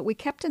lives, but we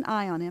kept an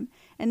eye on him,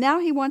 and now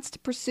he wants to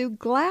pursue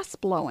glass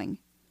blowing.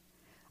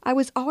 I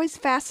was always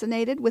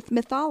fascinated with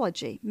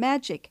mythology,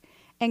 magic,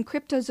 and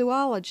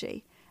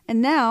cryptozoology,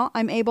 and now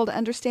I'm able to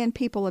understand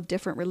people of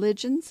different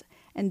religions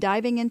and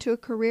diving into a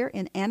career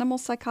in animal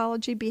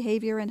psychology,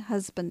 behavior, and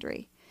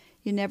husbandry.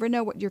 You never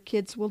know what your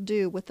kids will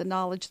do with the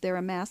knowledge they're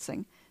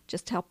amassing.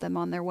 Just help them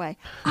on their way.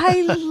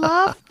 I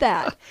love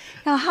that.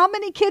 Now, how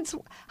many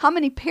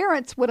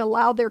parents would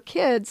allow their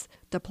kids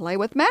to play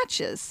with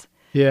matches?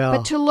 Yeah.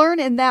 But to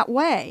learn in that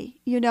way,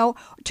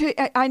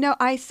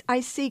 I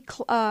see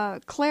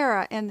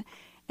Clara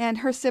and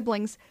her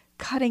siblings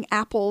cutting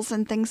apples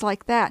and things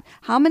like that.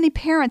 How many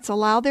parents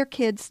allow their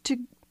kids to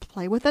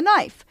play with a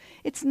knife?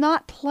 It's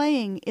not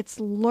playing, it's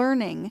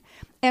learning.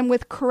 And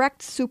with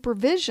correct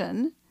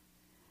supervision,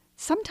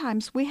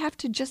 sometimes we have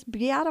to just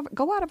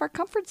go out of our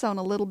comfort zone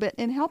a little bit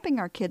in helping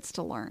our kids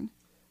to learn.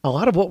 A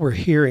lot of what we're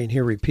hearing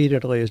here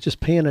repeatedly is just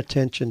paying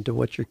attention to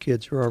what your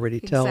kids are already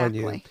telling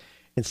you. Exactly.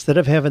 Instead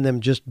of having them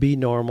just be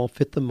normal,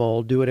 fit the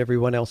mold, do what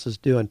everyone else is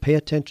doing, pay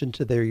attention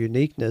to their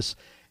uniqueness,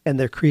 and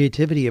their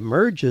creativity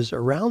emerges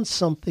around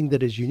something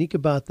that is unique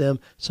about them,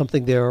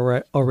 something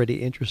they're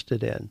already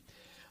interested in.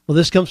 Well,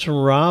 this comes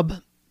from Rob.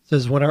 It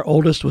says, when our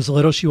oldest was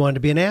little, she wanted to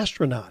be an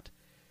astronaut.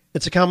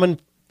 It's a common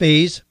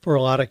phase for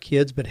a lot of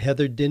kids, but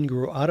Heather didn't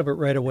grow out of it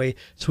right away,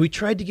 so we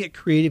tried to get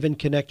creative and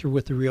connect her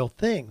with the real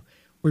thing.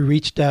 We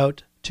reached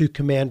out to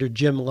Commander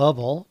Jim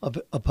Lovell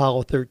of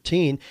Apollo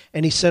 13,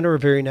 and he sent her a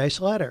very nice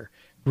letter.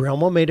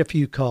 Grandma made a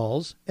few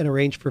calls and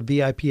arranged for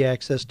VIP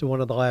access to one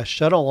of the last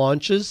shuttle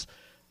launches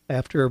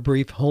after a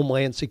brief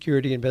Homeland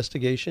Security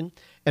investigation,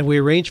 and we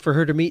arranged for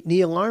her to meet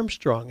Neil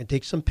Armstrong and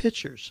take some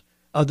pictures.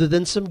 Other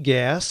than some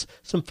gas,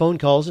 some phone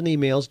calls and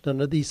emails,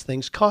 none of these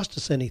things cost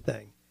us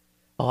anything.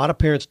 A lot of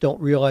parents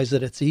don't realize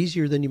that it's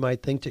easier than you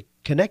might think to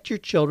connect your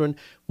children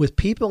with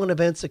people and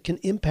events that can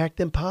impact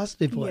them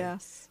positively.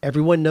 Yes.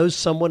 Everyone knows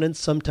someone, and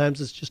sometimes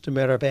it's just a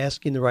matter of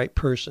asking the right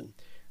person.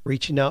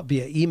 Reaching out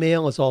via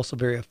email is also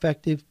very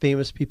effective.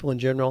 Famous people in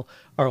general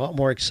are a lot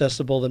more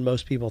accessible than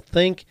most people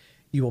think.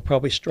 You will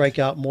probably strike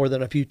out more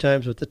than a few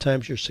times, but the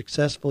times you're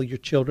successful, your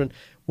children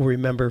will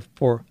remember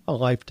for a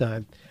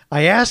lifetime.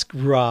 I asked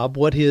Rob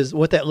what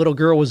that little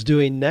girl was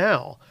doing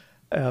now,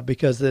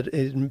 because it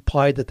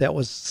implied that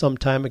was some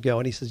time ago.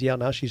 And he says, yeah,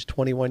 now she's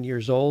 21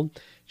 years old.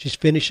 She's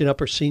finishing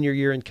up her senior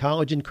year in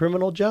college in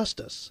criminal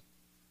justice.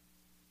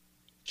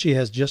 She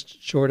has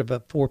just short of a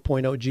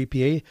 4.0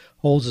 GPA,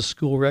 holds a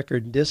school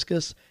record in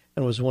discus,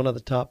 and was one of the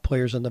top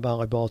players on the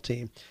volleyball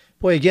team.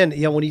 Boy, again,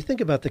 when you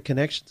think about the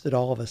connections that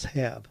all of us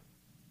have,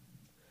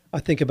 I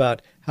think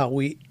about how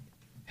we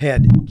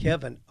had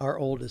Kevin, our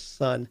oldest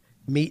son,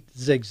 meet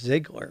Zig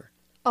Ziglar.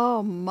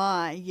 Oh,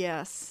 my,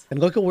 yes. And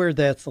look at where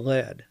that's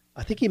led.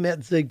 I think he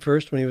met Zig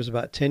first when he was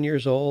about 10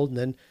 years old,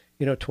 and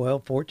then,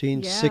 12,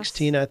 14, Yes.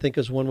 16, I think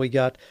is when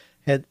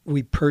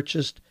we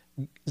purchased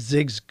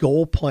Zig's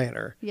goal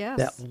planner. Yes.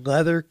 That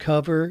leather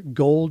cover,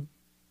 gold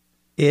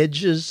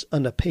edges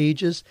on the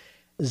pages.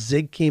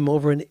 Zig came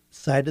over on the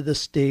side of the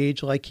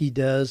stage like he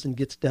does and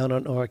gets down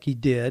on, or like he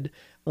did,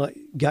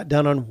 got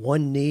down on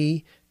one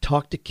knee,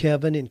 talked to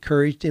Kevin,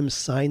 encouraged him,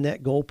 sign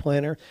that goal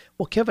planner.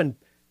 Well, Kevin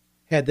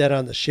had that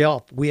on the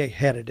shelf. We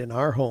had it in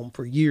our home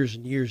for years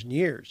and years and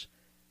years.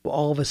 Well,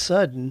 all of a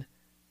sudden,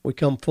 we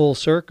come full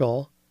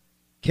circle.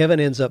 Kevin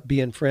ends up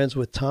being friends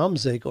with Tom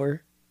Ziglar,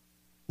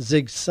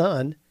 Zig's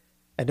son,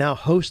 and now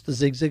hosts the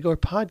Zig Ziglar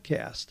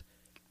podcast.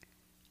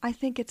 I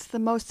think it's the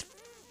most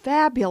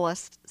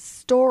fabulous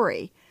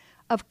story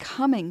of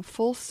coming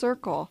full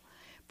circle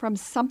from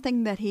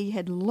something that he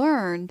had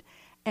learned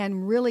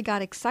and really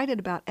got excited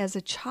about as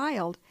a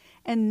child.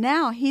 And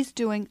now he's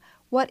doing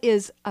what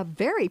is a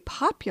very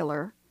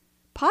popular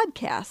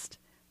podcast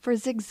for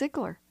Zig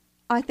Ziglar.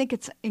 I think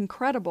it's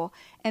incredible,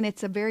 and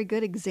it's a very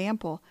good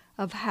example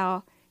of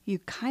how you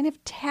kind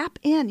of tap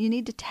in. You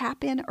need to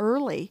tap in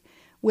early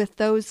with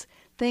those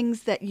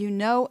things that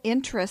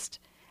interest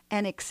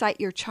and excite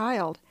your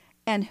child,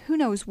 and who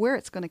knows where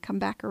it's going to come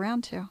back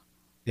around to.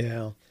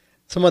 Yeah.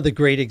 Some of the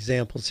great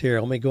examples here.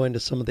 Let me go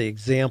into some of the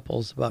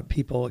examples about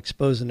people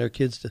exposing their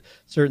kids to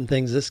certain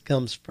things. This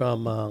comes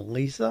from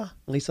Lisa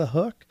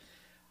Hook.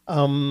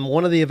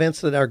 One of the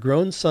events that our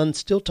grown sons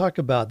still talk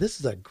about, this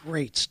is a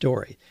great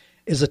story,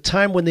 is a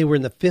time when they were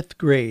in the 5th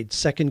grade,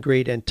 2nd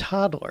grade, and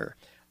toddler.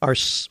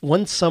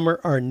 One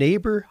summer, our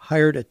neighbor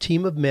hired a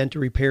team of men to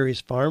repair his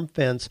farm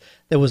fence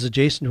that was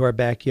adjacent to our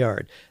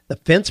backyard. The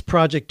fence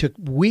project took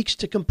weeks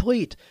to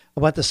complete.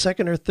 About the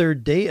 2nd or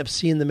 3rd day of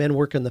seeing the men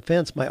work on the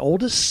fence, my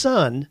oldest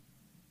son,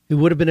 who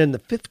would have been in the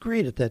 5th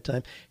grade at that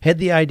time, had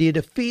the idea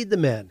to feed the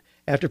men.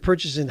 After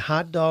purchasing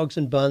hot dogs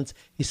and buns,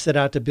 he set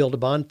out to build a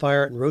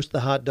bonfire and roast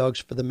the hot dogs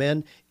for the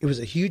men. It was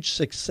a huge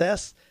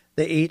success.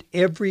 They ate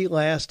every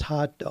last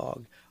hot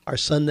dog. Our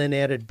son then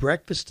added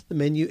breakfast to the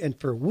menu, and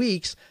for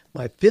weeks,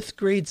 my 5th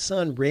grade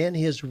son ran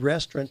his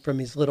restaurant from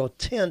his little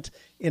tent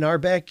in our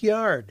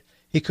backyard.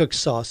 He cooked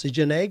sausage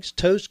and eggs,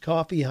 toast,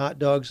 coffee, hot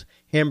dogs,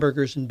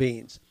 hamburgers, and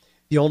beans.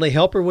 The only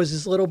helper was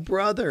his little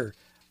brother.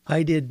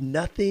 I did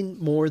nothing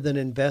more than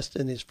invest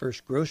in his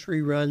first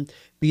grocery run,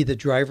 be the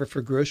driver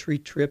for grocery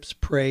trips,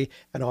 pray,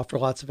 and offer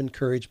lots of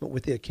encouragement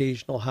with the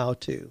occasional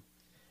how-to.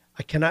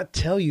 I cannot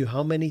tell you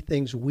how many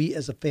things we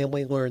as a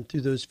family learned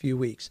through those few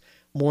weeks.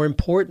 More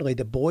importantly,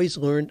 the boys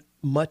learned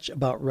much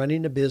about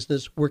running a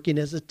business, working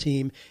as a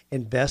team,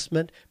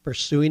 investment,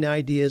 pursuing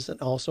ideas, and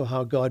also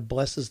how God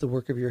blesses the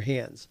work of your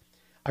hands.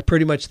 I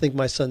pretty much think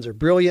my sons are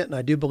brilliant, and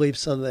I do believe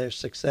some of their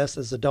success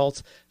as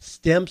adults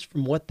stems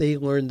from what they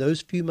learned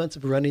those few months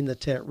of running the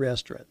tent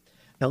restaurant.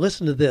 Now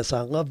listen to this.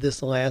 I love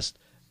this last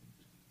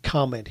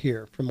comment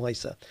here from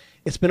Lisa.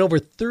 It's been over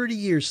 30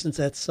 years since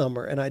that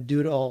summer, and I'd do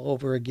it all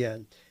over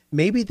again.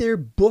 Maybe their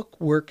book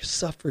work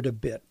suffered a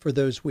bit for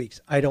those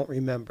weeks. I don't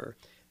remember.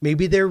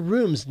 Maybe their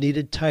rooms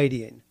needed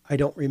tidying. I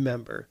don't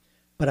remember.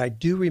 But I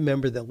do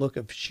remember the look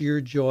of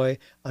sheer joy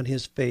on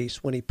his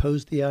face when he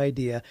posed the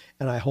idea,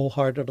 and I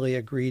wholeheartedly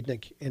agreed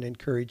and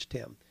encouraged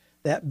him.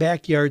 That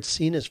backyard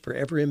scene is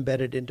forever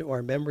embedded into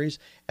our memories,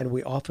 and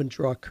we often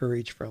draw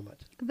courage from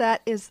it.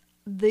 That is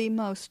the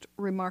most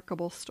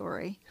remarkable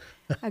story.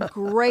 A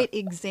great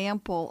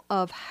example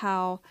of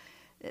how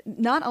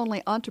not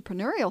only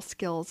entrepreneurial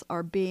skills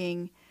are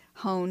being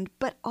honed,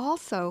 but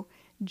also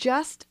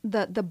just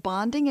the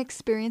bonding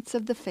experience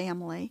of the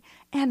family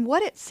and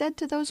what it said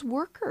to those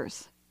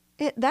workers.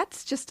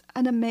 That's just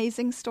an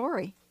amazing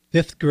story.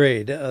 5th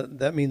grade,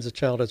 that means the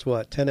child is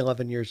what, 10,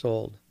 11 years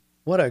old.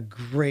 What a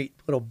great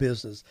little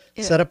business.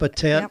 Set up a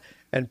tent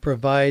and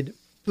provide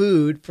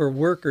food for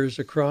workers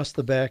across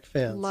the back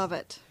fence. Love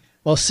it.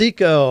 Well,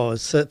 Seco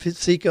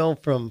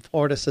from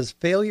Florida says,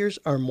 failures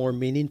are more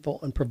meaningful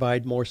and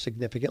provide more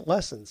significant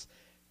lessons.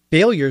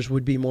 Failures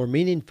would be more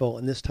meaningful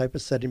in this type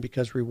of setting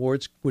because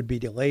rewards would be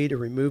delayed or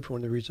removed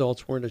when the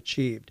results weren't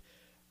achieved.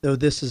 Though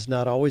this is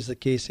not always the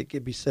case, it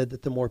could be said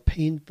that the more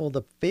painful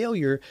the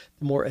failure,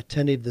 the more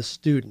attentive the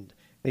student.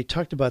 And he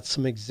talked about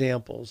some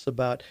examples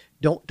about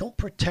don't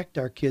protect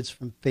our kids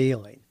from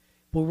failing.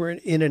 but we're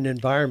in an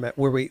environment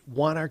where we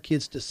want our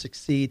kids to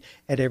succeed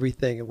at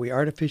everything, and we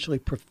artificially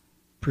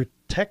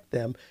protect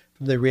them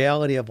from the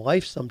reality of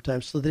life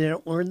sometimes so they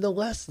don't learn the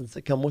lessons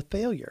that come with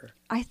failure.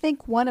 I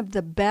think one of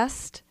the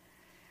best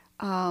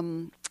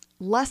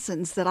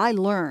lessons that I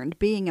learned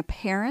being a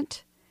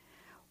parent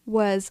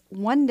was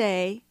one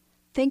day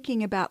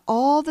thinking about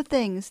all the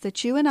things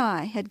that you and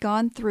I had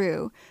gone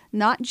through,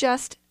 not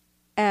just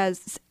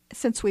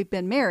since we've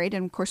been married,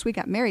 and of course we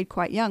got married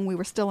quite young, we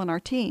were still in our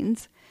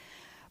teens,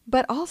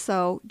 but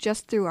also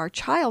just through our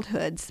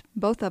childhoods,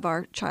 both of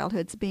our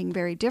childhoods being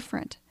very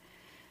different.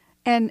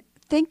 And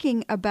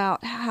thinking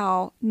about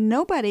how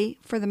nobody,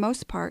 for the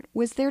most part,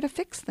 was there to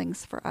fix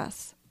things for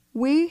us.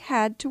 We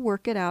had to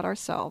work it out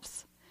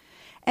ourselves.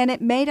 And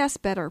it made us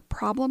better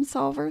problem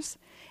solvers.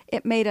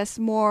 It made us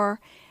more,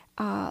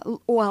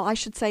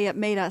 it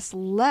made us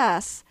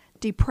less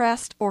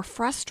depressed or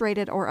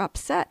frustrated or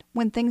upset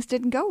when things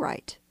didn't go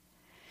right.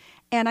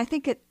 And I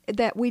think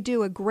that we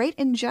do a great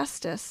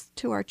injustice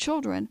to our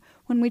children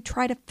when we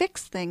try to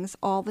fix things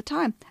all the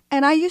time.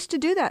 And I used to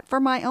do that for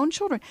my own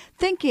children,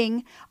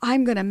 thinking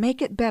I'm going to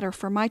make it better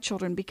for my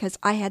children because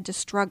I had to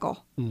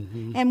struggle.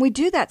 Mm-hmm. And we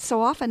do that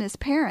so often as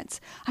parents.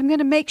 I'm going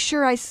to make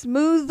sure I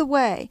smooth the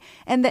way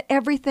and that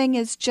everything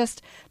is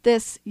just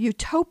this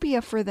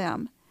utopia for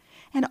them.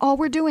 And all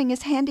we're doing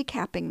is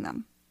handicapping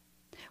them.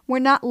 We're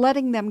not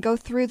letting them go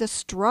through the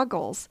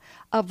struggles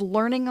of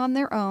learning on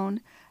their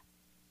own,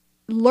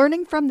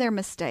 learning from their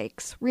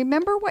mistakes.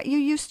 Remember what you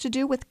used to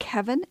do with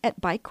Kevin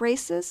at bike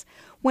races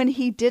when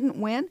he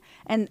didn't win?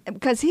 And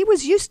because he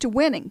was used to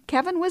winning.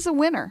 Kevin was a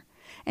winner.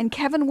 And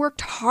Kevin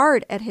worked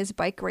hard at his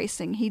bike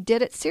racing. He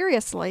did it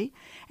seriously.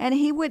 And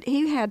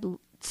he had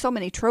so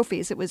many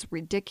trophies. It was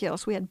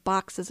ridiculous. We had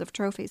boxes of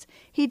trophies.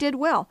 He did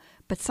well,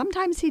 but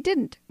sometimes he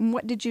didn't. And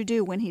what did you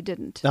do when he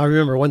didn't? I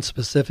remember one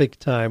specific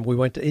time we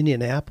went to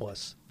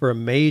Indianapolis for a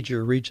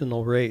major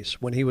regional race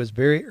when he was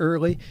very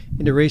early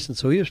into racing.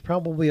 So he was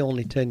probably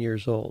only 10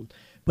 years old,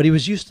 but he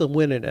was used to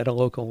winning at a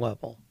local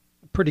level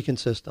pretty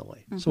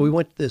consistently. Mm-hmm. So we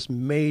went to this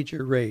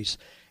major race.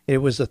 It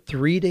was a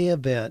 3-day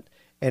event.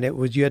 And it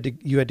was you had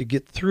to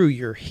get through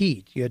your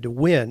heat. You had to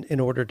win in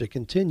order to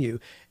continue.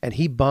 And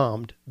he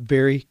bombed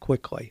very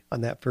quickly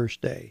on that first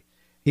day.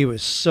 He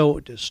was so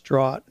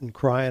distraught and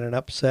crying and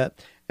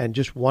upset and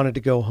just wanted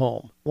to go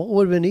home. Well, it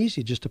would have been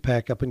easy just to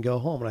pack up and go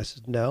home. And I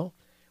said, no,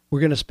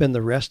 we're going to spend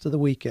the rest of the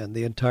weekend,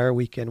 the entire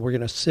weekend. We're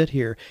going to sit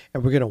here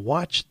and we're going to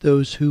watch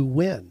those who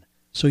win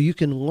so you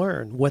can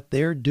learn what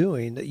they're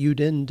doing that you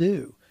didn't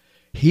do.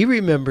 He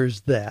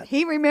remembers that.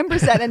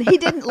 And he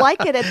didn't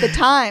like it at the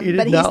time,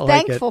 but he's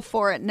thankful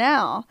for it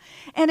now.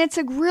 And it's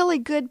a really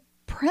good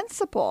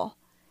principle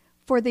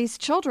for these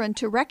children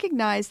to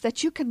recognize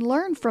that you can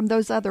learn from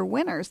those other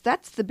winners.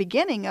 That's the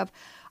beginning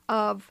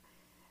of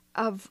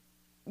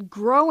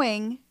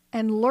growing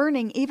and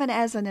learning even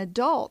as an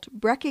adult,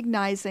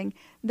 recognizing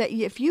that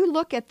if you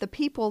look at the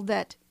people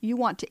that you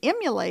want to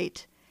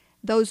emulate,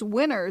 those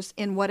winners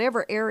in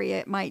whatever area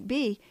it might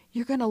be,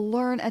 you're going to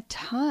learn a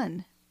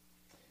ton.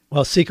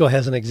 Well, Seco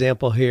has an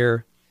example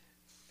here.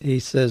 He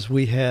says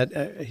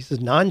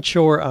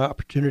non-chore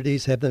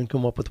opportunities, have them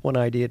come up with one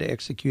idea to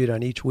execute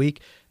on each week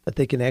that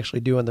they can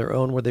actually do on their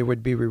own where they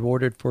would be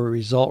rewarded for a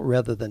result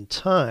rather than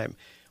time.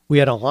 We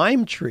had a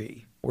lime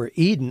tree where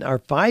Eden, our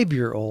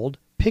 5-year-old,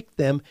 picked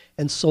them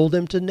and sold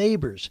them to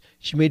neighbors.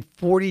 She made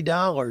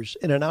 $40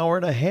 in an hour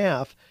and a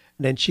half,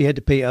 and then she had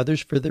to pay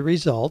others for the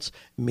results,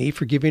 me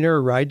for giving her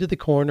a ride to the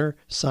corner,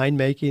 sign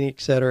making,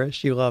 etc.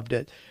 She loved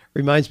it.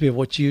 Reminds me of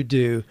what you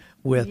do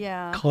with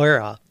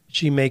Clara.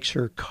 She makes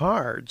her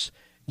cards.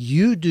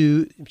 She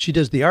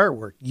does the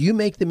artwork. You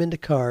make them into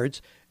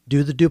cards,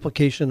 do the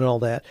duplication and all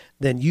that.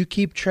 Then you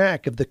keep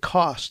track of the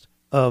cost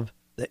of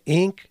the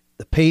ink,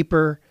 the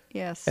paper.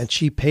 Yes. And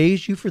she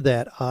pays you for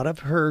that out of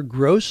her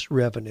gross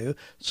revenue,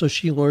 so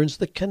she learns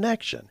the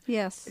connection.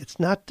 Yes. It's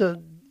not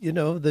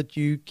that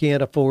you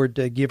can't afford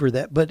to give her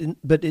that, but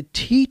it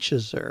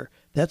teaches her.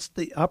 That's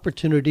the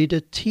opportunity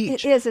to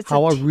teach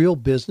how a real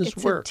business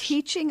works. It's a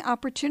teaching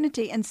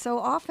opportunity, and so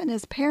often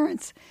as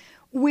parents,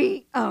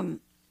 we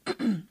bypass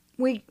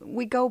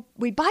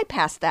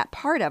that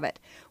part of it.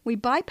 We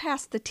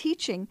bypass the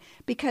teaching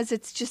because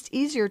it's just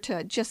easier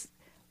to just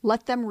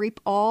let them reap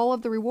all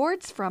of the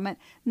rewards from it,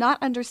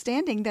 not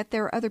understanding that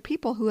there are other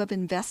people who have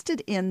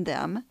invested in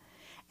them,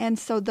 and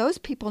so those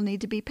people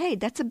need to be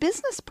paid. That's a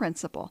business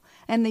principle,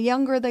 and the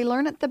younger they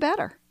learn it, the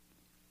better.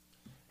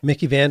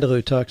 Mickey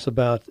Vandeloo talks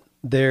about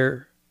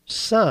their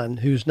son,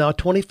 who's now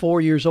 24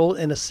 years old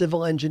and a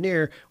civil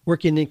engineer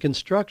working in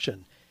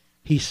construction.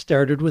 He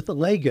started with the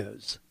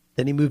Legos.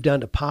 Then he moved on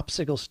to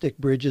popsicle stick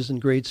bridges in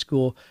grade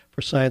school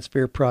for science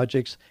fair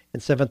projects. In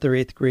 7th or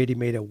 8th grade, he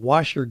made a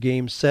washer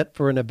game set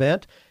for an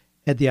event,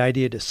 had the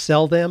idea to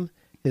sell them.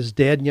 His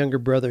dad and younger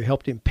brother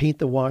helped him paint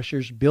the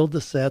washers, build the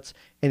sets,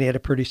 and he had a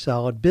pretty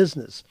solid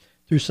business.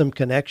 Through some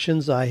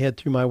connections I had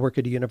through my work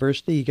at a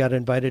university, he got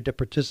invited to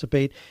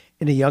participate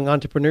in a young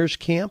entrepreneurs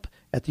camp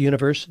at the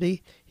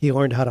university. He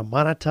learned how to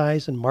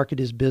monetize and market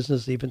his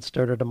business, even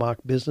started a mock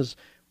business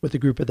with a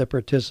group of the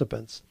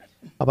participants.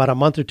 About a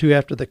month or two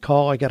after the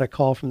call, I got a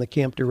call from the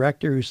camp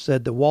director who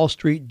said the Wall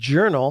Street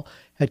Journal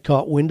had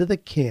caught wind of the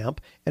camp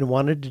and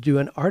wanted to do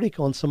an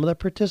article on some of the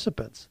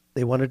participants.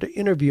 They wanted to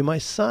interview my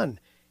son.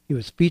 He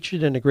was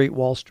featured in a great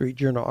Wall Street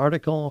Journal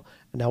article,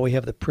 and now we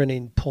have the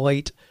printing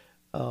plate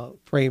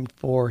framed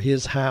for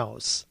his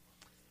house.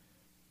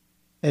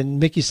 And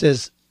Mickey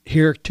says,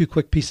 here are 2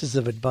 quick pieces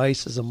of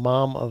advice as a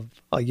mom of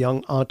a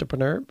young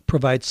entrepreneur.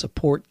 Provide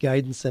support,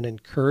 guidance, and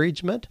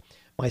encouragement.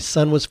 My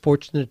son was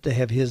fortunate to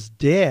have his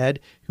dad,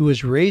 who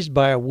was raised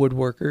by a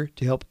woodworker,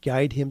 to help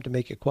guide him to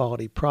make a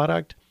quality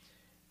product.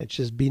 It's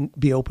just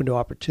be open to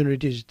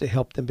opportunities to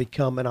help them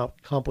become an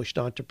accomplished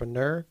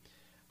entrepreneur.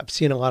 I've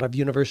seen a lot of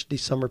university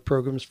summer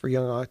programs for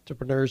young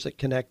entrepreneurs that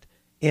connect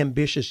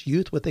ambitious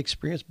youth with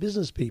experienced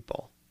business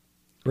people.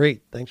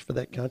 Great. Thanks for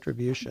that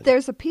contribution.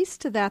 There's a piece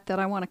to that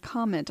I want to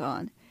comment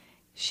on.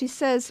 She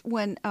says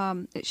when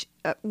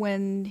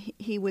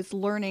he was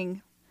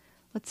learning,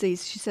 she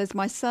says,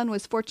 my son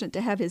was fortunate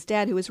to have his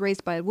dad, who was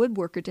raised by a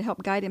woodworker, to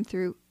help guide him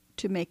through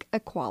to make a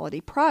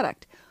quality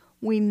product.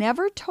 We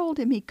never told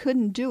him he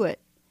couldn't do it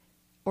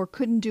or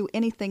couldn't do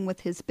anything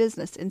with his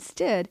business.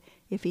 Instead,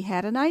 if he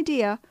had an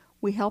idea,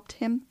 we helped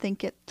him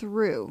think it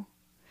through.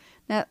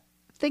 Now,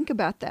 think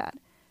about that.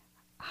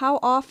 How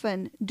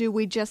often do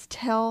we just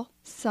tell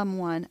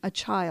someone, a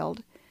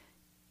child,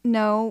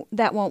 no,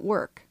 that won't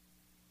work?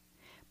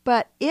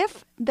 But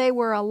if they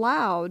were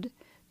allowed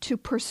to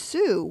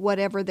pursue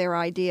whatever their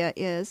idea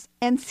is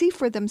and see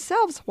for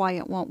themselves why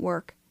it won't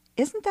work,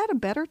 isn't that a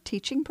better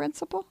teaching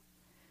principle?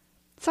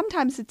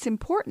 Sometimes it's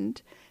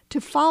important to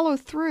follow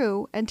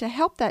through and to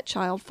help that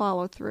child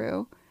follow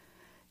through,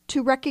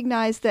 to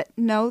recognize that,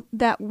 no,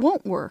 that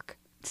won't work.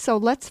 So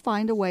let's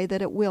find a way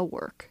that it will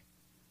work.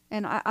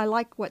 And I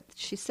like what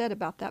she said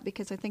about that,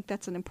 because I think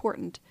that's an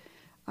important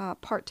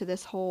part to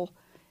this whole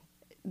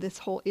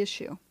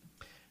issue.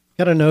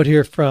 Got a note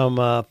here from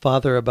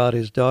father about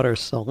his daughter,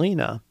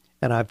 Selena.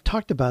 And I've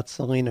talked about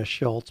Selena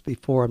Schultz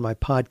before on my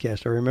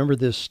podcast. I remember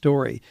this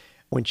story.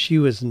 When she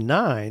is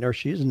 9,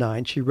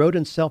 she wrote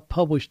and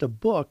self-published a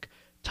book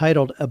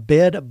titled A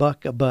Bed, a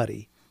Buck, a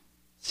Buddy.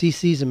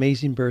 Cece's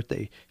amazing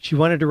birthday. She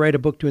wanted to write a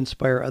book to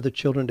inspire other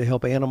children to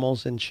help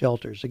animals in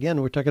shelters.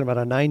 Again, we're talking about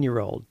a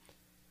 9-year-old.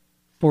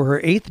 For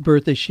her 8th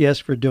birthday, she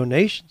asked for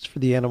donations for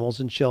the animals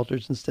in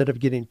shelters instead of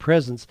getting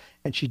presents,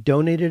 and she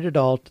donated it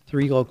all to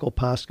 3 local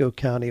Pasco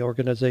County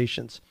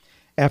organizations.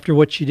 After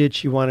what she did,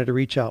 she wanted to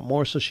reach out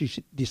more, so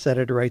she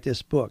decided to write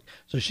this book.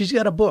 So she's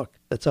got a book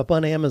that's up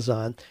on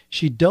Amazon.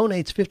 She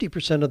donates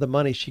 50% of the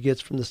money she gets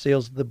from the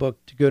sales of the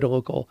book to go to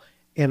local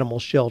animal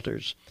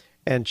shelters.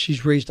 And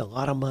she's raised a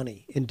lot of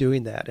money in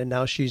doing that. And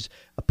now she's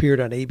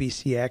appeared on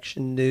ABC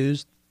Action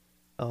News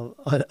on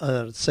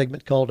a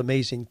segment called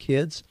Amazing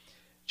Kids.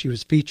 She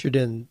was featured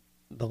in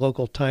the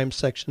local Times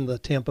section of the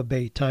Tampa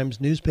Bay Times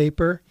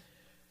newspaper.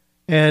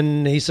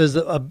 And he says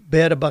that A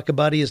Bed, a Buck, a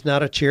Buddy is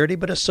not a charity,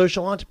 but a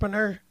social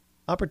entrepreneur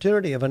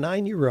opportunity of a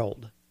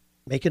 9-year-old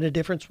making a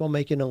difference while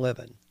making a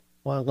living.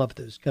 Well, I love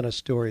those kind of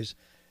stories.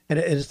 And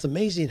it's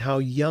amazing how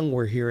young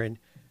we're hearing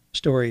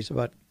stories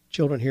about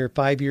children here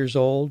 5 years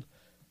old,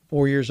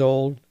 4 years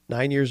old,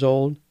 9 years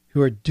old,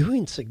 who are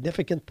doing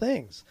significant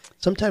things.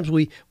 Sometimes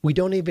we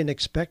don't even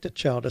expect a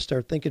child to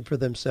start thinking for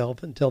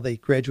themselves until they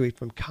graduate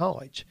from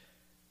college.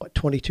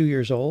 22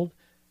 years old?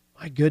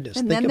 My goodness.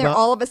 And then they're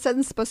all of a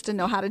sudden supposed to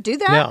know how to do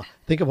that? Yeah.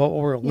 Think about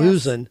what we're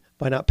losing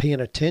by not paying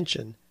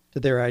attention to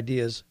their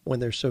ideas when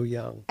they're so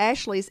young.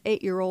 Ashley's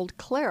 8-year-old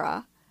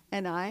Clara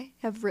and I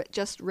have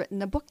just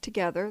written a book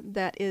together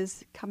that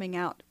is coming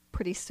out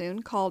pretty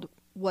soon called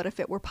What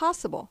If It Were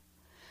Possible?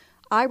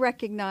 I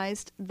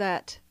recognized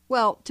that,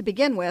 well, to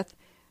begin with,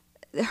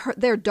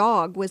 their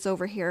dog was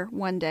over here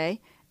one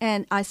day,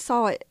 and I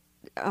saw it.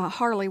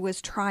 Harley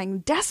was trying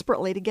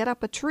desperately to get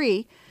up a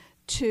tree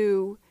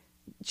to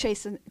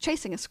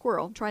chasing a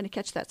squirrel, trying to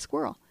catch that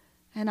squirrel.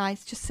 And I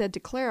just said to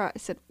Clara, I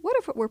said, what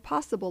if it were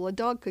possible a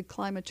dog could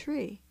climb a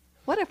tree?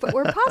 What if it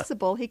were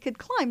possible he could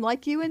climb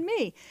like you and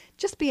me?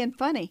 Just being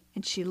funny.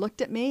 And she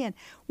looked at me, and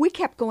we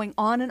kept going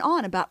on and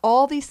on about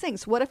all these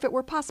things. What if it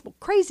were possible?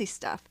 Crazy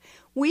stuff.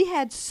 We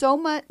had so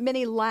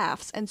many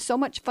laughs and so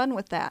much fun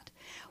with that.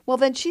 Well,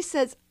 then she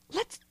says,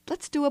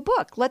 let's do a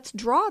book. Let's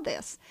draw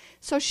this.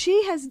 So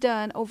she has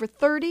done over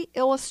 30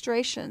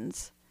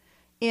 illustrations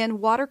in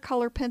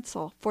watercolor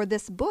pencil for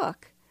this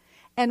book.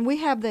 And we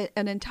have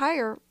an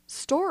entire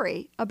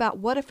story about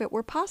what if it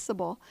were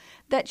possible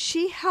that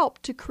she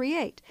helped to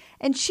create.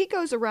 And she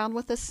goes around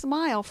with a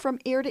smile from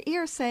ear to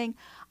ear saying,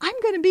 I'm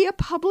going to be a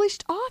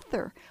published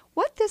author.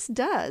 What this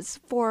does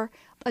for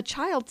a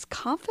child's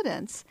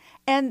confidence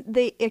and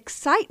the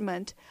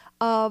excitement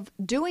of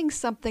doing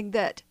something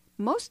that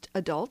most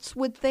adults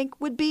would think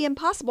would be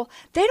impossible.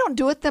 They don't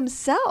do it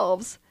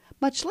themselves,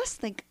 much less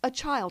think an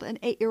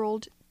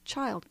 8-year-old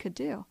child could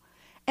do.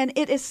 And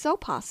it is so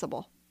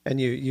possible. And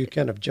you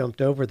kind of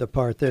jumped over the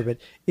part there, but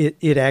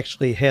it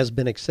actually has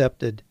been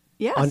accepted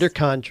under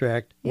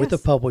contract with a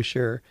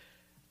publisher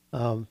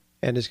and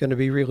is going to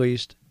be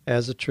released.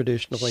 as a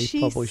traditionally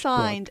she published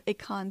signed book. a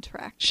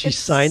contract. She It's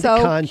signed so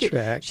a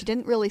contract. cute. She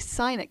didn't really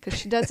sign it because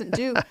she doesn't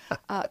do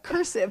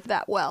cursive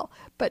that well,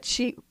 but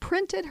she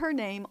printed her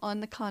name on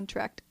the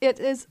contract. It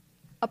is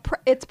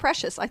it's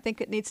precious. I think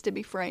it needs to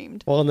be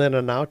framed. Well, and then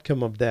an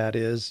outcome of that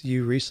is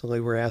you recently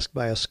were asked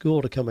by a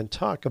school to come and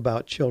talk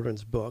about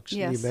children's books.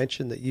 Yes. And you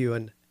mentioned that you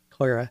and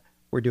Clara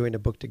were doing a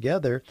book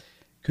together.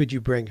 Could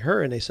you bring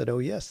her? And they said, oh,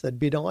 yes, that'd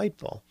be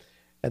delightful.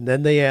 And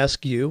then they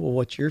ask you, well,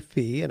 what's your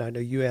fee? And I know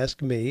you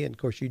asked me, and of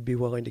course you'd be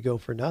willing to go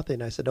for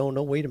nothing. I said, oh,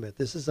 no, wait a minute.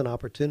 This is an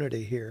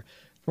opportunity here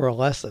for a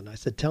lesson. I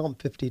said, tell them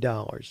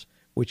 $50,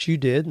 which you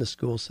did. And the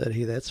school said,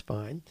 hey, that's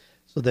fine.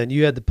 So then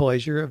you had the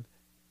pleasure of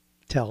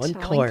telling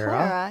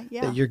Clara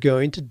yeah. that you're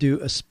going to do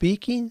a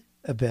speaking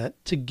event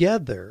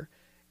together,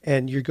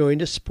 and you're going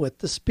to split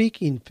the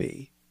speaking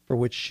fee, for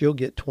which she'll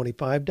get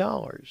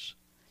 $25.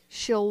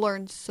 She'll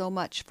learn so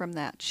much from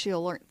that.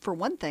 She'll learn, for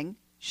one thing,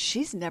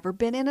 she's never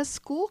been in a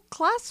school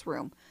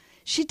classroom.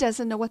 She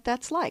doesn't know what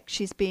that's like.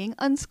 She's being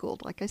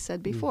unschooled, like I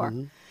said before.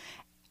 Mm-hmm.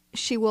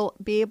 She will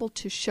be able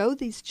to show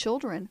these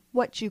children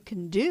what you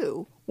can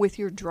do with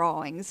your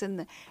drawings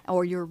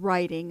or your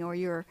writing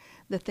or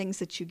the things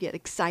that you get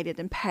excited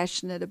and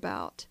passionate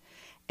about.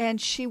 And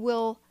she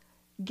will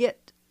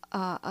get,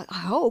 I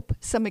hope,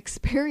 some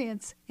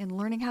experience in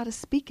learning how to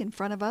speak in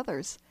front of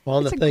others. Well,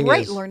 it's the a thing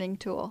great is, learning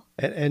tool.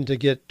 And to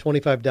get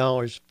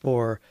 $25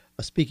 for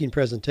a speaking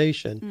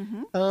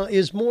presentation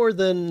is more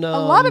than a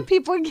lot of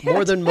people get.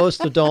 More than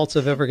most adults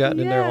have ever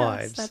gotten in their Yes,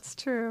 lives. That's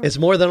true. It's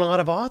more than a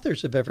lot of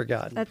authors have ever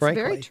gotten. That's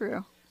frankly. very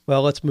true.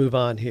 Well, let's move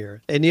on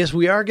here. And yes,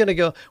 we're going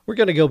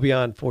to go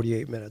beyond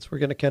 48 minutes. We're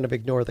going to kind of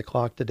ignore the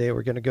clock today.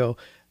 We're going to go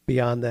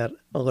beyond that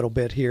a little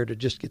bit here to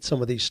just get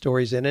some of these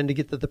stories in and to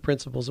get to the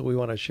principles that we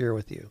want to share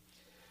with you.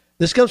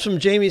 This comes from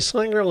Jamie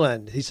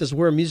Slingerland. He says,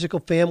 we're a musical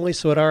family,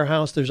 so at our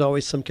house there's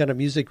always some kind of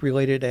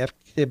music-related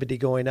activity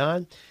going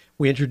on.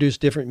 We introduce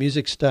different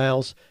music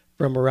styles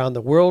from around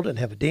the world and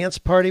have a dance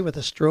party with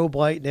a strobe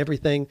light and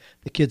everything.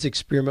 The kids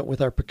experiment with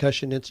our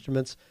percussion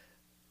instruments.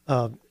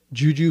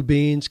 Juju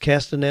beans,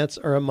 castanets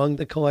are among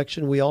the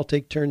collection. We all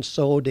take turns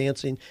solo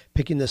dancing,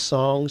 picking the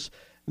songs,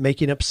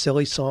 making up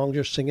silly songs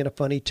or singing a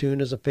funny tune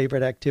is a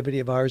favorite activity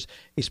of ours,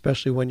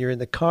 especially when you're in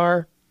the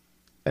car.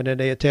 And then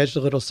they attach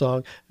the little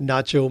song,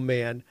 Nacho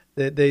Man.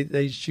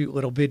 They shoot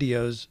little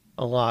videos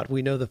a lot.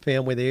 We know the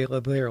family, they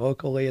live here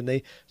locally, and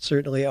they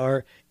certainly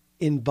are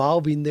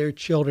involving their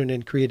children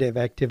in creative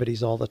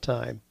activities all the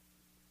time.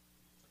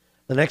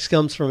 The next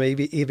comes from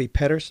Avi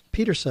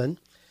Peterson,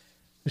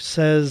 who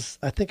says,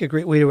 I think a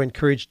great way to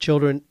encourage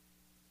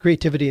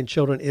creativity in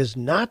children is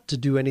not to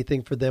do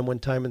anything for them when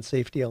time and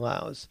safety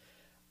allows.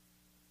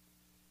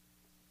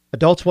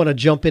 Adults want to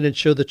jump in and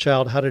show the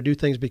child how to do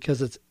things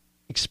because it's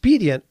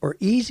expedient or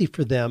easy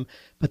for them,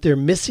 but they're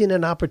missing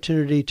an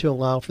opportunity to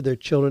allow for their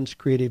children's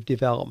creative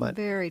development.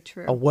 Very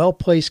true. A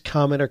well-placed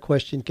comment or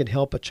question can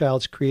help a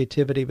child's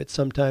creativity, but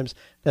sometimes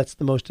that's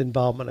the most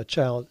involvement a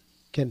child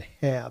can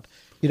have.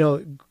 You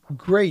know,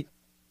 great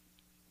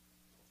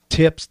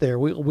tips there.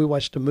 We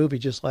watched a movie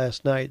just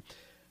last night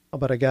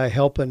about a guy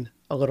helping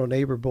a little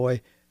neighbor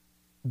boy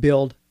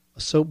build a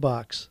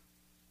soapbox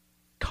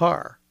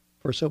car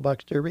for a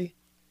soapbox derby.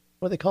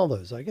 What do they call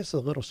those? I guess a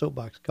little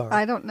soapbox car.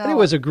 I don't know. But it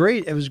was a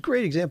great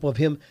example of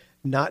him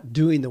not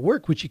doing the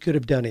work, which he could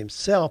have done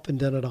himself and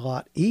done it a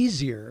lot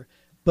easier,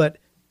 but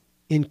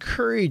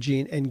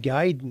encouraging and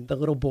guiding the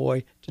little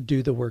boy to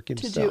do the work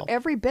himself. To do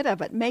every bit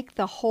of it, make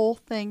the whole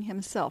thing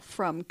himself,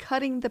 from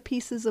cutting the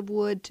pieces of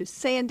wood to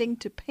sanding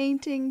to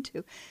painting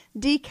to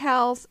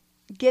decals,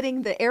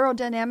 getting the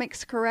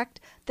aerodynamics correct.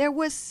 There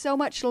was so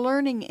much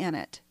learning in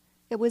it.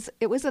 It was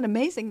an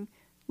amazing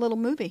little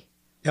movie.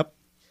 Yep.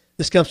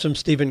 This comes from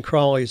Stephen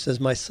Crawley, who says,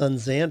 my son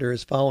Xander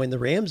is following the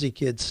Ramsey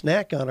Kids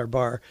snack honor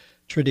bar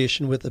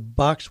tradition with the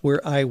box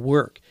where I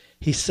work.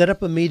 He set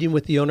up a meeting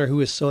with the owner who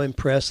was so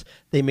impressed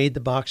they made the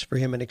box for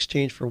him in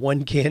exchange for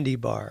one candy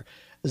bar.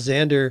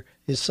 Xander,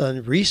 his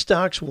son,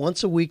 restocks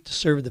once a week to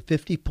serve the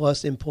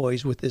 50-plus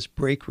employees with this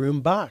break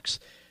room box.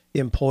 The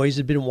employees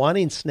had been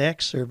wanting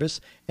snack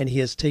service, and he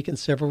has taken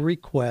several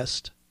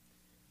requests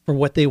for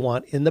what they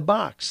want in the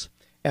box.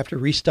 After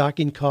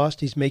restocking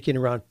cost, he's making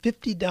around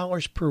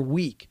 $50 per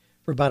week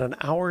for about an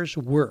hour's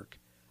work.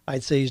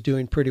 I'd say he's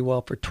doing pretty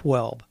well for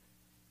 12.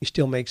 He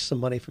still makes some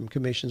money from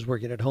commissions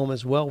working at home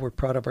as well. We're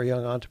proud of our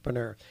young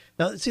entrepreneur.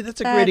 Now, see,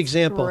 that's a great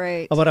example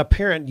about a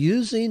parent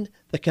using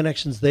the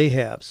connections they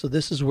have. So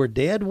this is where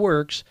dad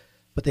works,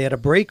 but they had a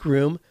break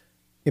room.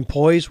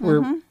 Employees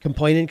were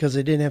complaining because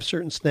they didn't have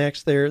certain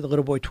snacks there. The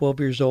little boy, 12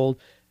 years old,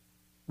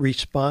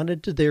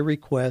 responded to their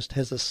request,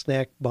 has a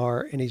snack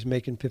bar, and he's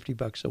making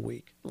 $50 a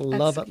week.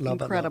 Love it.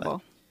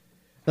 Incredible.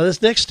 Now,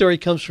 this next story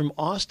comes from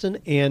Austin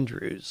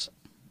Andrews.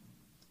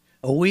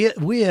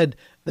 We had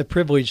the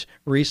privilege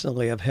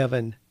recently of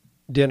having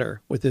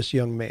dinner with this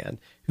young man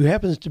who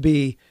happens to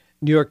be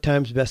New York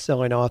Times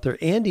bestselling author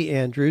Andy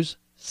Andrews'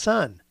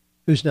 son,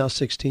 who's now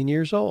 16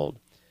 years old.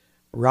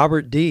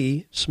 Robert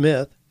D.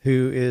 Smith,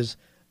 who is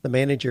the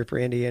manager for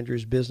Andy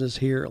Andrews' business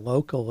here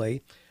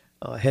locally,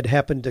 had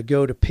happened to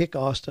go to pick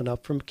Austin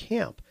up from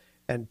camp.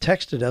 and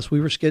texted us.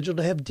 We were scheduled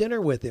to have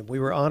dinner with him. We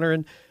were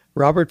honoring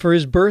Robert for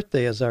his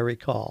birthday, as I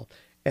recall,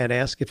 and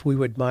asked if we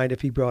would mind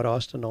if he brought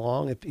Austin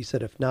along. If he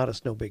said, if not,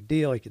 it's no big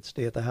deal. He could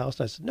stay at the house.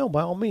 And I said, no,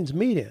 by all means,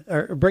 meet him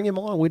or bring him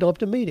along. We'd love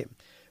to meet him.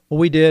 Well,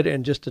 we did,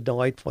 and just a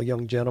delightful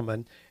young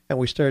gentleman. And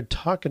we started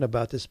talking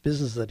about this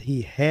business that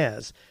he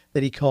has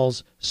that he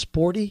calls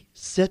Sporty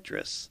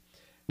Citrus.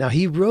 Now,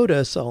 he wrote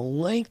us a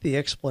lengthy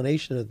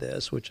explanation of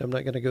this, which I'm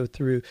not going to go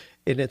through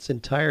in its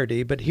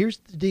entirety. But here's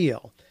the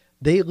deal.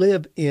 They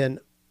live in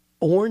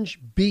Orange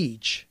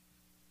Beach.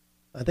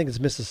 I think it's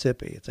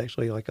Mississippi. It's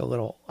actually like a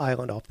little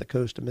island off the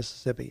coast of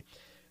Mississippi.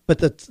 But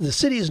the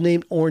city is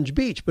named Orange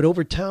Beach. But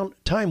over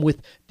time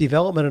with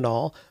development and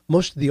all,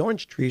 most of the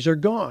orange trees are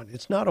gone.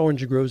 It's not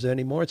orange groves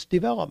anymore. It's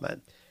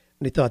development.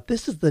 And he thought,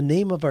 this is the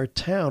name of our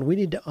town. We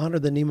need to honor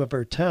the name of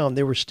our town.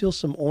 There were still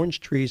some orange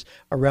trees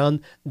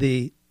around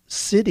the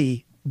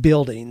city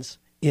buildings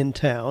in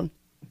town.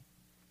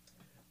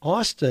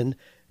 Austin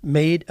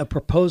made a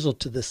proposal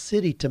to the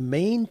city to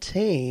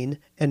maintain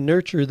and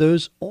nurture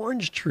those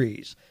orange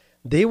trees.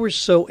 They were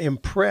so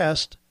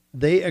impressed,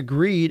 they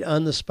agreed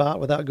on the spot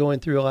without going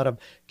through a lot of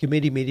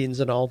committee meetings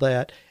and all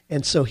that.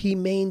 And so he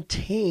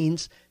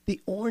maintains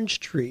the orange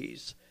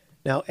trees.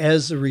 Now,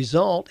 as a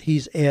result,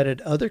 he's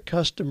added other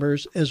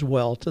customers as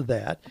well to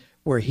that,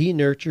 where he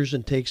nurtures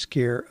and takes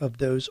care of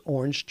those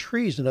orange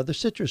trees and other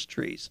citrus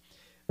trees.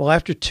 Well,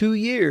 after 2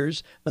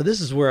 years, now this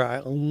is where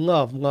I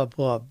love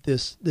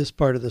this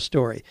part of the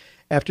story.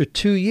 After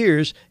 2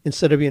 years,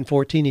 instead of being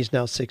 14, he's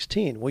now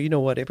 16. Well, you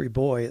know what every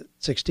boy at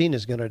 16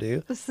 is going to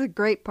do? This is a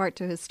great part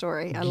to his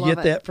story. I love it.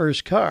 Get that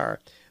first car.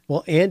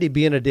 Well, Andy,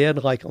 being a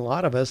dad like a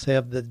lot of us,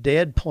 have the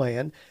dad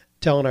plan,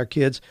 telling our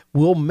kids,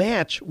 we'll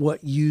match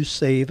what you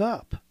save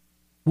up.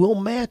 We'll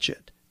match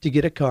it to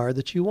get a car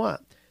that you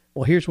want.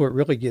 Well, here's where it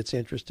really gets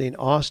interesting.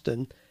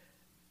 Austin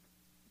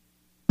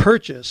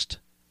purchased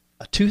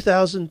a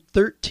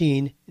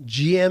 2013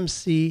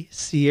 GMC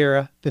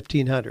Sierra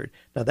 1500.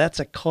 Now, that's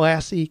a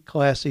classy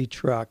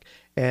truck,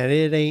 and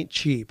it ain't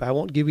cheap. I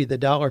won't give you the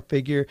dollar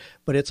figure,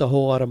 but it's a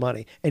whole lot of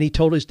money. And he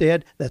told his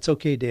dad, that's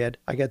okay, Dad.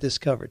 I got this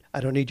covered. I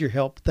don't need your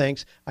help.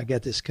 Thanks. I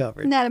got this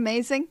covered. Isn't that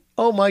amazing?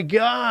 Oh, my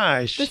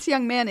gosh. This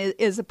young man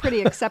is a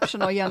pretty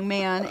exceptional young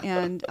man,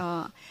 and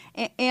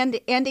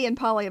Andy and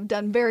Polly have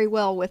done very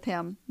well with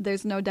him.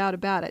 There's no doubt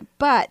about it.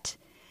 But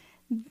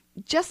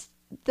just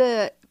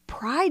the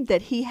pride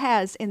that he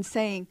has in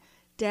saying,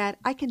 Dad,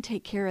 I can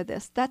take care of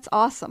this. That's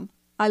awesome.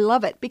 I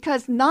love it,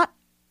 because not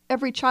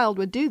every child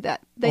would do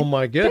that. Oh,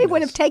 my goodness. They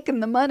would have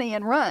taken the money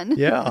and run.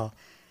 Yeah.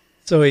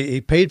 So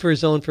he paid for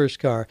his own first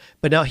car.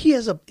 But now he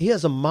has a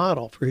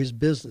model for his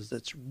business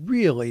that's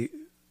really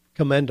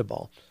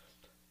commendable.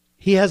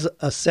 He has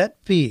a set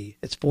fee.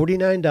 It's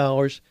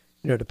 $49,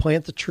 to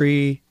plant the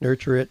tree,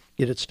 nurture it,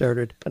 get it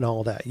started, and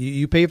all that.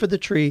 You pay for the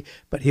tree,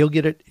 but he'll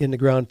get it in the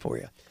ground for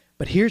you.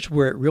 But here's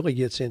where it really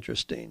gets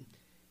interesting.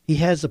 He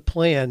has a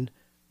plan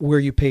where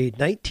you pay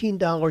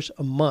 $19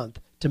 a month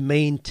to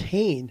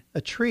maintain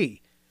a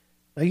tree.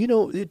 Now,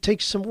 it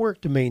takes some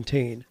work to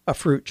maintain a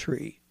fruit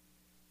tree.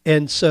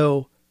 And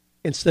so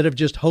instead of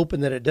just hoping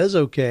that it does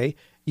okay,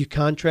 you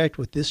contract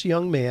with this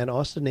young man,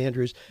 Austin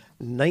Andrews,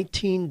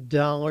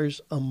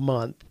 $19 a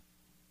month,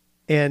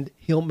 and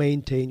he'll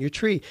maintain your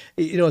tree.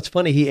 It's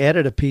funny, he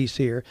added a piece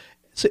here.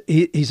 So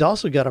he's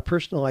also got a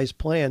personalized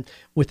plan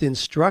with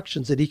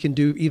instructions that he can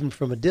do even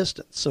from a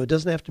distance. So it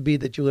doesn't have to be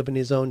that you live in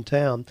his own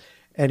town.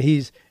 And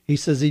he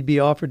says he'd be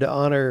offered to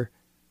honor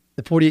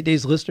the 48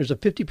 Days listeners a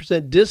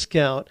 50%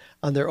 discount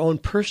on their own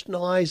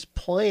personalized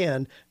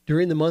plan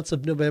during the months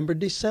of November,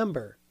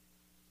 December.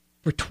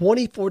 For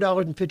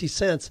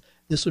 $24.50,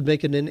 this would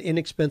make it an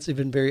inexpensive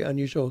and very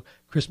unusual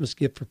Christmas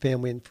gift for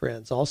family and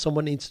friends. All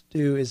someone needs to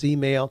do is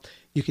email.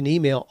 You can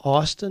email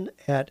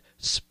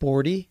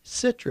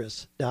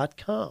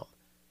austin@sportycitrus.com.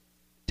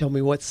 Tell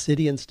me what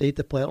city and state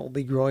the plant will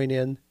be growing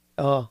in.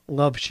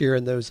 Love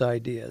sharing those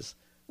ideas.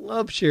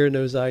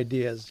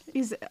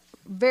 He's a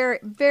very,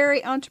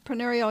 very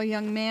entrepreneurial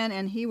young man,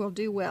 and he will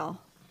do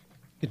well.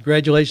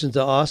 Congratulations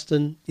to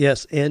Austin,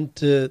 yes, and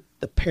to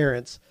the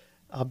parents,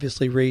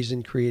 obviously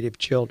raising creative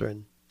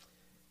children.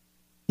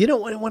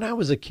 When I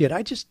was a kid,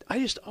 I just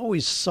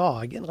always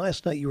saw, again,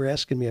 last night you were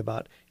asking me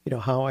about,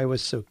 how I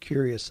was so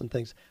curious and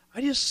things.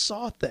 I just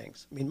saw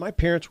things. I mean, my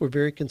parents were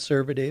very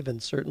conservative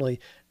and certainly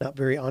not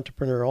very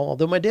entrepreneurial.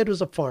 Although my dad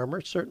was a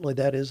farmer, certainly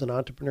that is an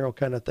entrepreneurial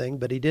kind of thing,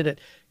 but he did it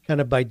kind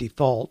of by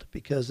default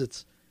because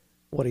it's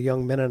what a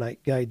young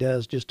Mennonite guy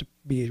does, just to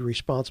be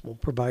responsible,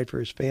 provide for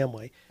his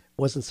family. It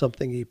wasn't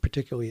something he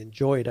particularly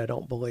enjoyed, I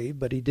don't believe,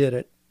 but he did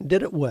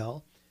it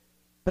well.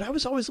 But I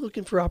was always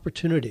looking for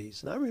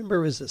opportunities. And I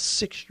remember as a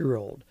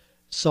 6-year-old,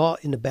 saw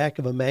in the back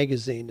of a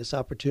magazine this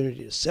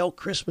opportunity to sell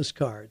Christmas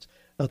cards.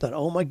 I thought,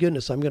 oh my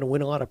goodness, I'm going to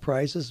win a lot of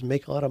prizes and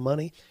make a lot of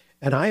money.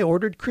 And I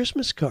ordered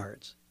Christmas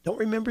cards. Don't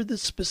remember the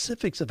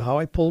specifics of how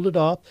I pulled it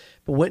off,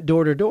 but went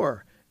door to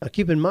door. Now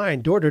keep in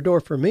mind, door to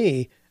door for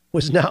me,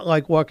 was not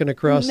like walking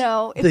across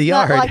No, it's the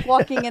yard. not like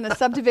walking in a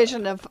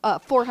subdivision of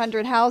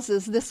 400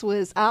 houses. This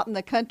was out in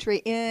the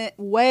country,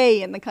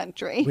 way in the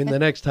country. When the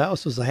next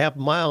house was a half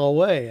mile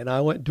away, and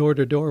I went door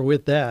to door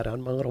with that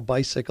on my little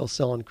bicycle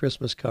selling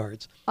Christmas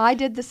cards. I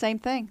did the same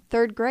thing.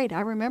 3rd grade, I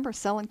remember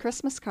selling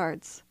Christmas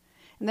cards.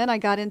 And then I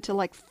got into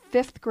like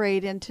 5th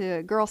grade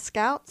into Girl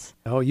Scouts.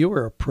 Oh, you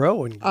were a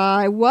pro in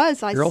I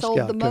was. I Girl sold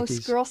Scout the most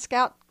cookies. Girl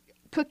Scout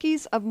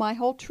cookies of my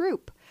whole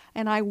troop.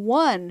 And I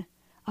won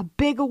a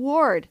big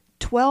award,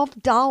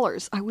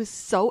 $12. I was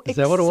so Is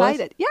excited. that what it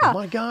was? Yeah. Oh,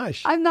 my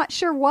gosh. I'm not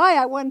sure why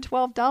I won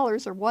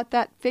 $12 or what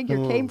that figure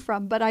came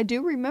from, but I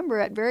do remember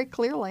it very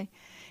clearly.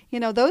 You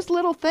know, those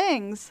little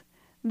things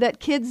that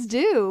kids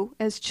do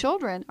as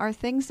children are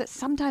things that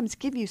sometimes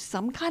give you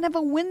some kind of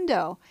a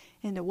window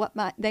into what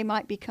they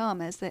might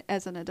become as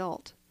an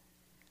adult.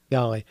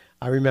 Golly,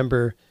 I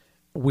remember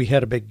we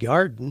had a big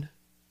garden,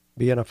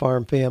 being a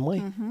farm family.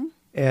 Mm-hmm.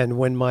 And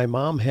when my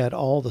mom had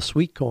all the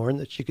sweet corn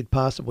that she could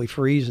possibly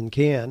freeze and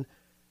can,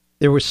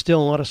 there was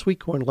still a lot of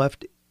sweet corn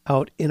left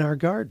out in our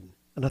garden.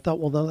 And I thought,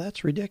 well, no,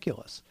 that's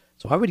ridiculous.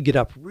 So I would get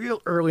up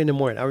real early in the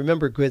morning. I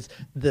remember because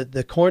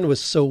the corn was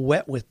so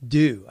wet with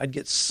dew. I'd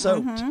get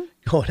soaked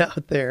going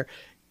out there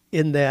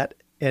in that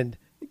and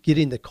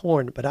getting the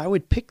corn. But I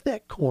would pick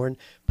that corn,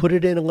 put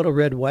it in a little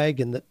red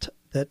wagon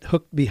that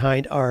hooked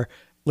behind our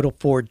little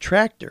Ford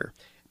tractor.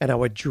 And I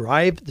would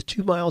drive the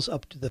 2 miles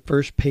up to the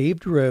first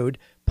paved road,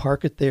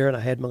 park it there, and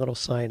I had my little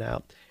sign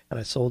out. And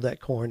I sold that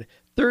corn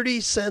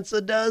 30 cents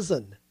a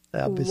dozen.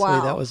 Obviously,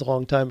 Wow. that was a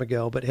long time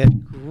ago, but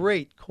had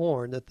great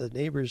corn that the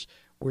neighbors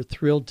were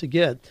thrilled to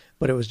get.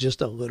 But it was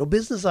just a little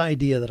business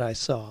idea that I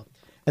saw.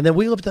 And then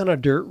we lived on a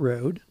dirt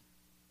road.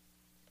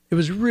 It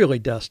was really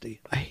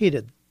dusty. I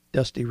hated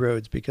dusty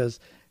roads because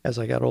as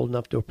I got old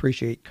enough to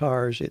appreciate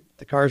cars,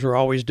 the cars were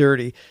always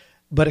dirty.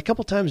 But a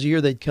couple times a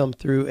year they'd come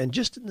through, and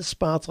just in the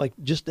spots, like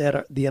just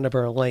at the end of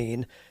our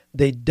lane,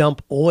 they'd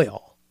dump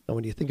oil. Now,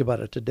 when you think about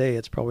it today,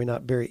 it's probably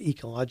not very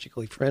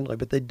ecologically friendly,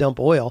 but they'd dump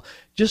oil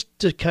just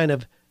to kind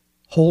of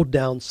hold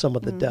down some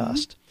of the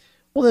dust.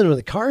 Well, then when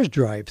the cars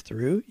drive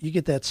through, you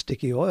get that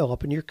sticky oil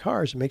up in your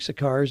cars. It makes the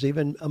cars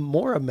even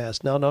more a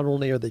mess. Now, not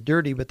only are they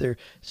dirty, but they're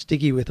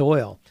sticky with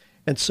oil.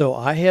 And so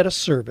I had a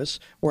service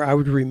where I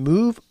would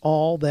remove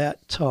all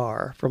that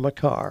tar from a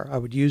car. I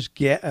would use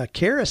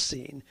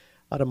kerosene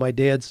out of my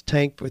dad's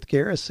tank with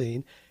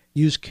kerosene,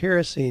 use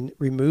kerosene,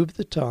 remove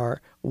the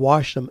tar,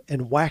 wash them,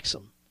 and wax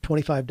them.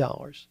 $25.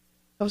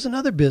 That was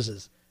another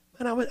business.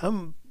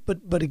 And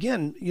but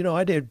again, you know, I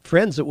had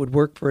friends that would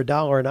work for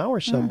 $1 an hour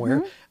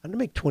somewhere. I'd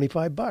make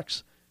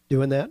 $25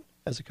 doing that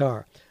as a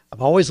car.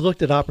 I've always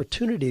looked at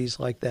opportunities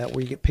like that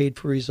where you get paid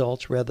for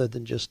results rather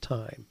than just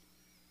time.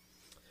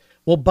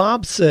 Well,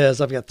 Bob says,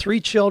 I've got 3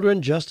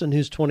 children. Justin,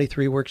 who's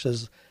 23, works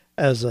as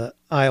an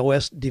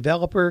iOS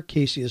developer.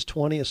 Casey is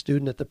 20, a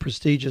student at the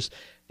prestigious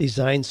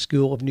Design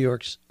School of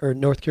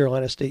North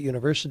Carolina State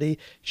University.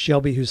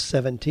 Shelby, who's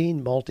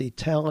 17,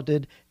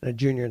 multi-talented, and a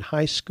junior in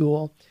high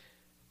school.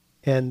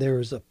 And there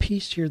was a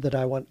piece here that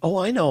I want. Oh,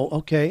 I know.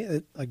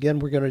 Okay. Again,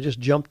 we're going to just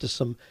jump to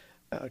some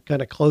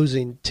kind of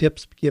closing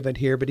tips given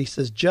here. But he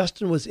says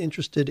Justin was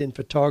interested in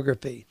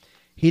photography.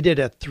 He did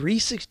a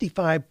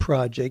 365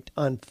 project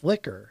on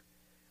Flickr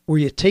where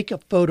you take a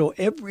photo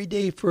every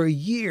day for a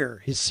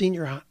year, his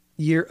senior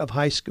year of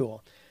high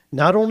school.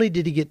 Not only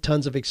did he get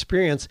tons of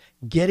experience,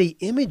 Getty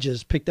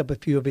Images picked up a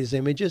few of his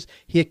images.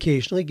 He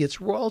occasionally gets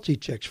royalty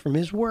checks from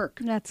his work.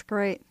 That's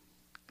great.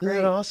 Isn't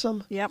that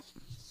awesome? Yep.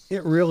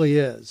 It really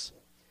is.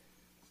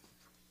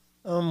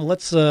 We're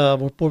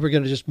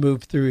going to just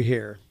move through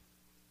here.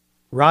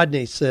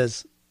 Rodney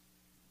says,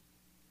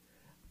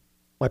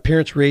 my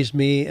parents raised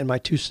me and my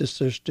 2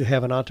 sisters to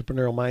have an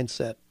entrepreneurial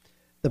mindset.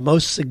 The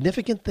most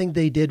significant thing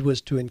they did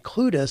was to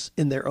include us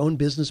in their own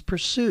business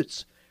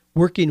pursuits.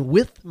 Working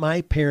with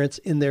my parents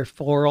in their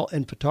floral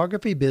and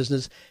photography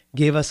business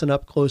gave us an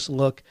up-close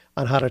look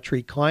on how to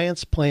treat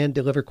clients, plan,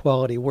 deliver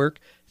quality work.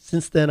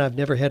 Since then, I've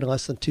never had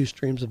less than 2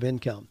 streams of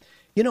income.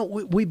 You know,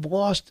 we've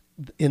lost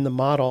in the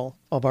model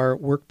of our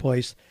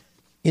workplace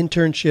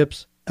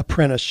internships,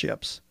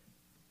 apprenticeships.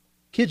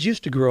 Kids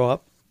used to grow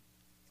up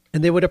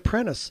and they would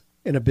apprentice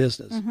in a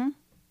business.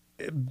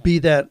 Be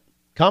that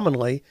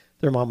commonly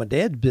their mom and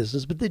dad's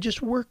business, but they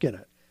just work in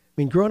it. I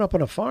mean, growing up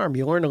on a farm,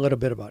 you learn a little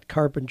bit about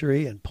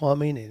carpentry and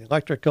plumbing and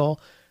electrical,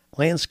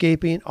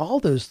 landscaping, all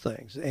those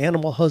things,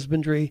 animal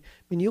husbandry.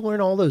 I mean, you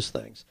learn all those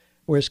things.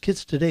 Whereas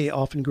kids today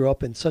often grow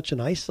up in such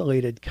an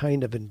isolated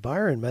kind of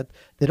environment,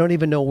 they don't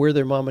even know where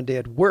their mom and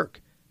dad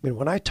work. I mean,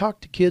 when I talk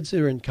to kids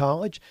that are in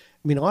college,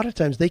 I mean, a lot of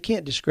times they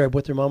can't describe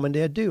what their mom and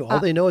dad do. All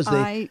they know is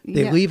they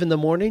leave in the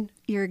morning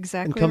You're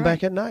exactly and come right.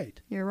 back at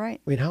night. You're right.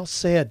 I mean, how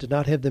sad to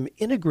not have them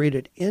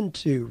integrated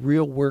into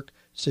real work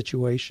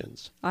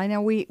situations. I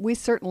know we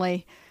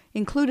certainly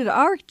included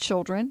our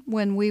children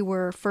when we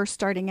were first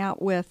starting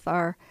out with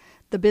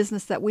the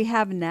business that we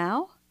have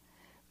now.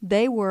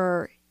 They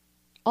were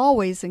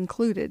always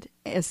included.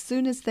 As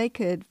soon as they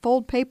could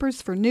fold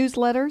papers for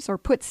newsletters or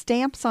put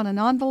stamps on an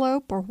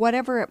envelope or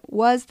whatever it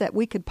was that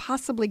we could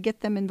possibly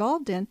get them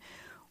involved in,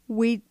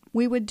 we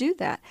we would do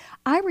that.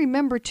 I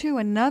remember, too,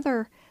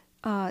 another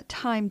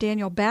time,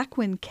 Daniel, back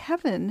when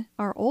Kevin,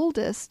 our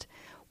oldest,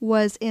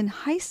 was in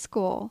high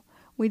school.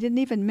 We didn't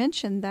even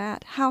mention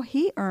that, how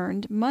he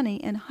earned money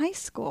in high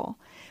school.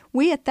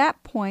 We, at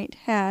that point,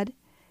 had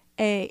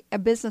a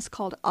business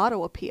called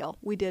Auto Appeal.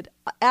 We did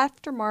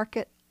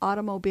aftermarket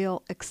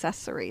automobile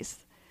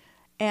accessories.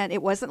 And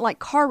it wasn't like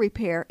car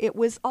repair. It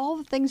was all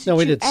the things that you add. No,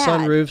 we did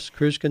sunroofs,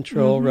 cruise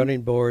control,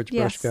 running boards,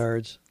 brush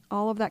guards.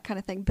 All of that kind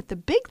of thing. But the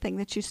big thing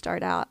that you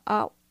started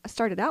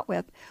out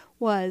with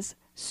was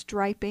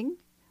striping,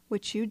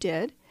 which you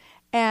did,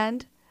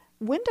 and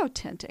window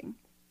tinting.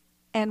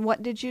 And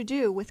what did you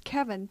do with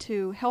Kevin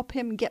to help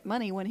him get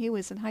money when he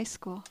was in high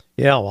school?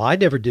 Yeah, well, I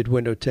never did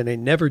window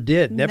tinting. Never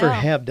No.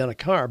 have done a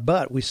car.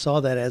 But we saw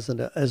that as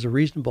a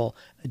reasonable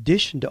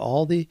addition to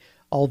all the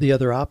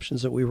other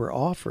options that we were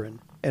offering.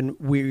 And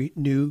we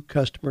knew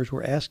customers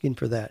were asking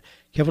for that.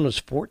 Kevin was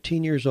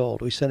 14 years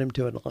old. We sent him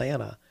to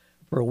Atlanta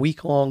for a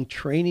week-long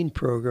training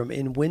program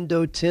in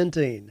window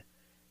tinting.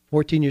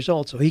 14 years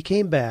old. So he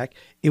came back.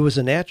 It was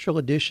a natural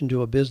addition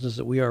to a business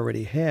that we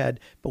already had,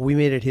 but we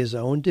made it his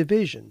own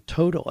division,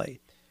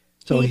 totally.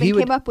 So he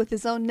even came up with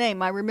his own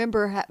name. I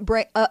remember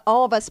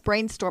all of us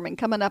brainstorming,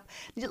 coming up,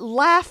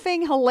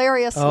 laughing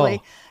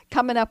hilariously,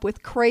 coming up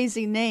with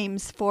crazy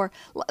names for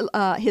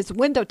his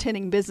window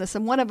tinting business.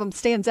 And one of them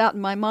stands out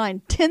in my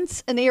mind,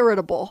 Tints and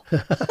Irritable.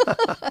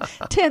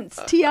 Tints,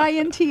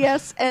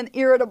 Tints and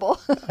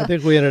Irritable. I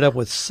think we ended up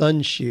with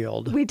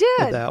Sunshield. We did,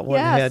 with that one.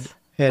 yes.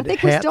 Had I think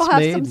hats we still have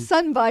made. some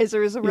sun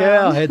visors around.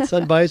 Yeah, had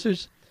sun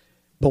visors.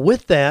 But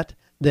with that,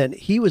 then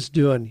he was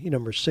doing,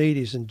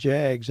 Mercedes and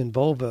Jags and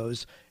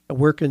Volvos,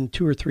 working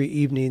 2 or 3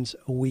 evenings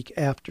a week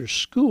after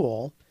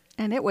school.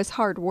 And it was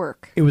hard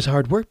work. It was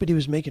hard work, but he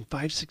was making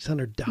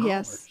 $500-$600.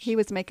 Yes, he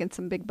was making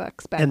some big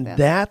bucks back then. And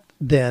that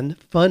then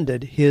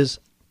funded his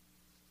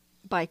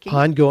biking,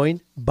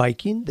 ongoing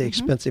biking, the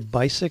expensive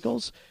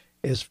bicycles,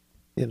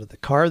 the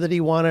car that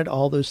he wanted,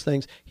 all those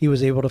things he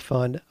was able to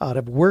fund out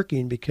of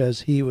working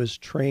because he was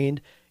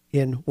trained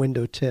in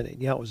window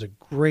tinting. Yeah, it was a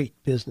great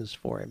business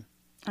for him.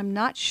 I'm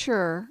not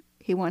sure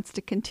he wants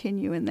to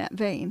continue in that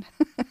vein.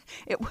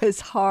 It was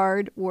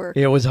hard work.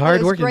 It was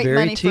hard work and great very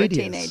money tedious.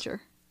 for a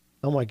teenager.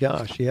 Oh my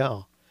gosh,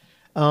 yeah.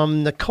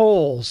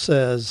 Nicole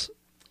says,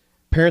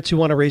 parents who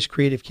want to raise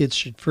creative kids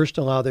should first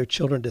allow their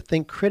children to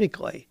think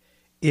critically.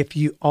 If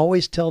you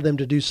always tell them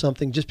to do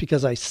something just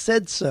because I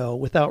said so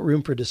without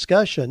room for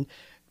discussion,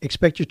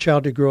 expect your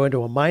child to grow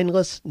into a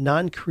mindless,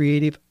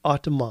 non-creative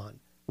automaton.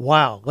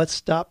 Wow, let's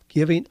stop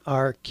giving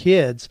our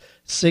kids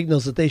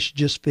signals that they should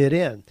just fit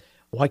in.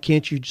 Why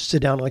can't you just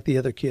sit down like the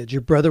other kids?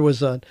 Your brother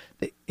was on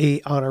the A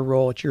honor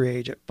roll at your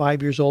age. At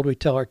 5 years old, we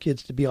tell our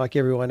kids to be like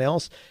everyone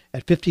else.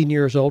 At 15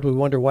 years old, we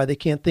wonder why they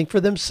can't think for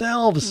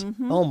themselves.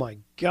 Oh my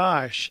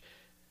gosh.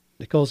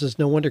 Nicole says,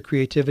 no wonder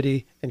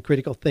creativity and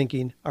critical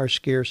thinking are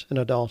scarce in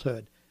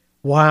adulthood.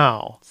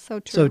 Wow.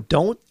 So true. So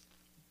don't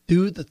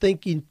do the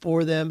thinking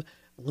for them.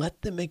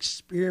 Let them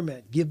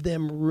experiment. Give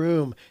them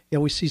room.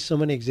 We see so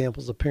many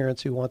examples of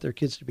parents who want their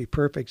kids to be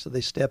perfect, so they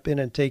step in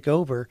and take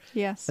over.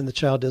 Yes. And the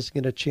child doesn't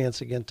get a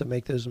chance again to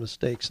make those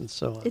mistakes and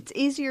so on. It's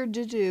easier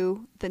to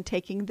do than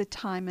taking the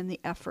time and the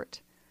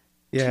effort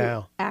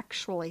to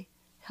actually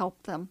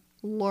help them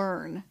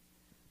learn.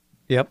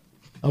 Yep.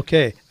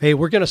 Okay. Hey,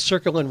 we're going to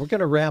circle in. We're going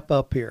to wrap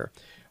up here.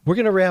 We're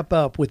going to wrap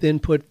up with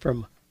input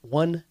from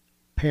one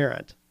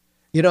parent.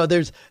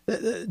 There's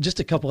just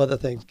a couple other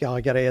things.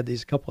 I got to add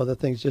these couple other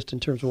things just in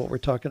terms of what we're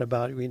talking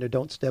about.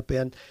 Don't step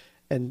in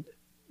and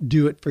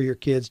do it for your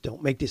kids.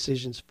 Don't make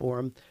decisions for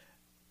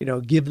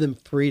them. Give them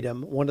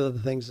freedom. One of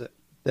the things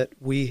that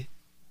we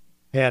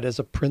had as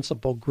a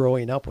principle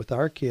growing up with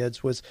our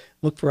kids was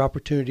look for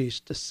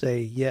opportunities to say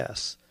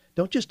yes.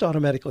 Don't just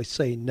automatically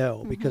say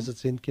no because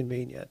it's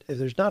inconvenient. If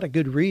there's not a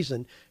good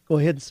reason, go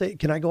ahead and say,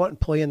 can I go out and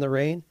play in the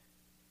rain?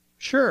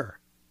 Sure.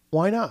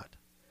 Why not?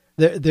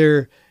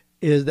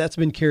 That's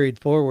been carried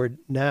forward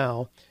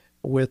now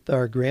with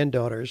our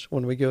granddaughters.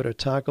 When we go to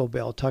Taco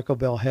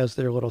Bell has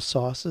their little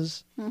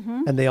sauces,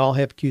 and they all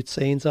have cute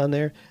sayings on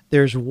there.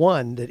 There's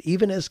one that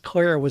even as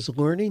Clara was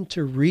learning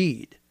to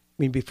read,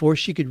 before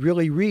she could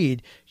really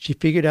read, she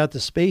figured out the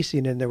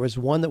spacing, and there was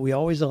one that we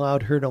always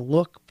allowed her to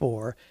look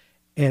for,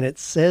 and it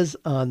says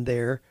on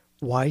there,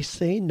 why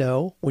say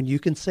no when you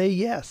can say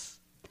yes?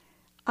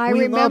 I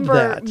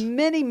remember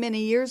many,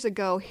 many years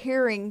ago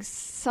hearing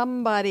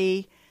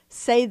somebody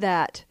say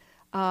that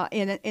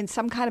in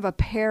some kind of a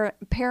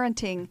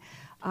parenting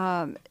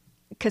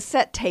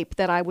cassette tape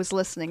that I was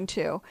listening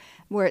to,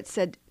 where it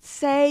said,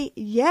 say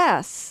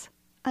yes,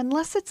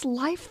 unless it's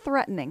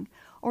life-threatening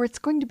or it's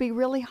going to be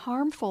really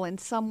harmful in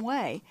some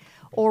way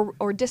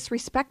or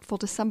disrespectful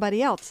to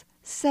somebody else.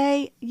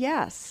 Say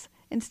yes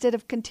instead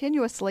of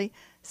continuously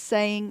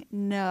saying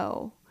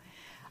no.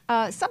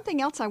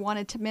 Something else I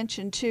wanted to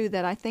mention, too,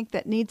 that I think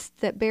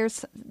that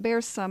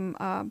bears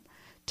some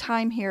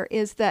time here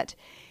is that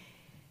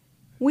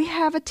we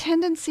have a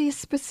tendency,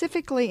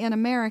 specifically in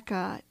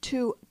America,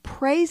 to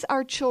praise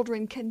our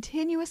children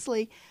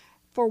continuously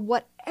for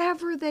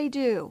whatever they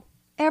do.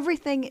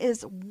 Everything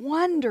is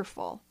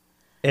wonderful.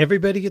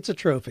 Everybody gets a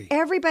trophy.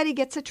 Everybody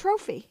gets a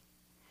trophy.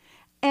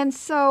 And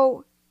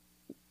so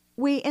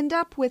we end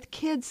up with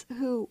kids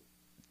who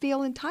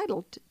feel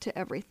entitled to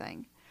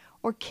everything,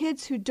 or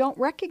kids who don't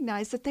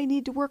recognize that they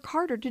need to work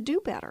harder to do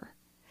better.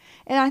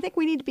 And I think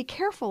we need to be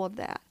careful of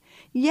that.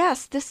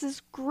 Yes, this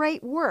is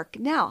great work.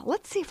 Now,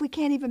 let's see if we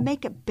can't even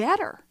make it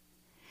better.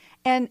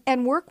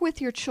 And work with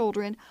your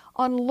children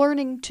on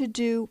learning to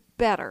do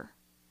better.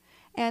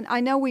 And I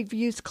know we've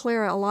used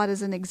Clara a lot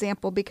as an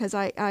example because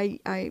I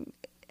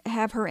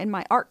have her in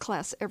my art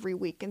class every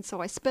week, and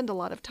so I spend a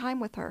lot of time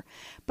with her.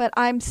 But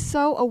I'm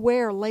so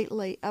aware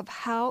lately of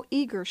how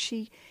eager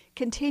she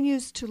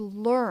continues to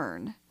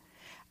learn.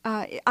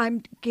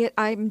 I'm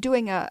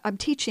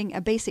teaching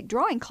a basic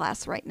drawing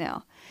class right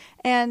now,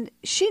 and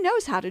she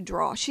knows how to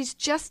draw. She's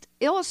just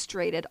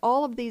made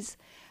all these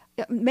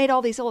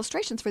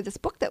illustrations for this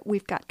book that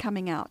we've got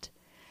coming out.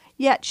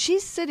 Yet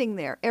she's sitting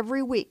there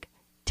every week,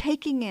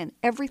 taking in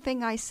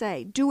everything I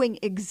say, doing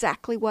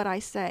exactly what I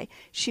say.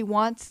 She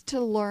wants to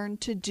learn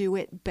to do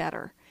it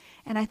better.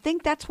 And I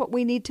think that's what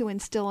we need to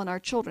instill in our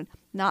children,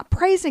 not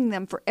praising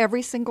them for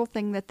every single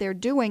thing that they're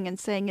doing and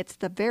saying it's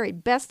the very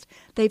best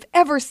they've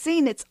ever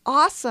seen. It's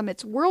awesome.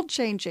 It's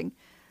world-changing.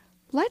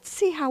 Let's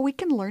see how we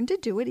can learn to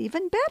do it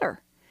even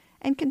better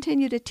and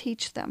continue to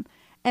teach them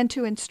and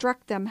to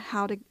instruct them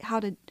how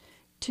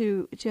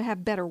to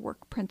have better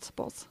work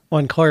principles. Well,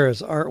 and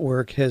Clara's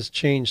artwork has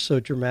changed so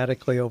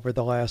dramatically over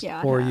the last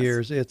 4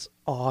 years. It's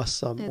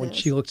awesome. When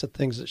she looks at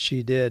things that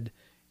she did,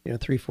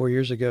 3-4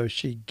 years ago,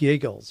 she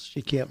giggles.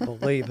 She can't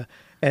believe.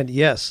 And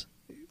yes,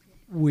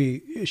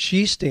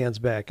 she stands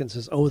back and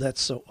says, "Oh,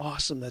 that's so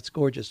awesome. That's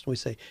gorgeous." And we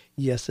say,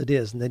 "Yes, it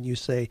is." And then you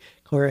say,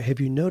 "Clara, have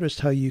you noticed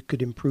how you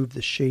could improve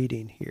the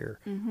shading here,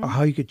 or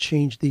how you could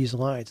change these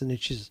lines?" And then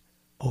she says,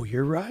 "Oh,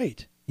 you're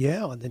right.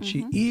 Yeah." And then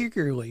she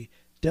eagerly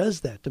does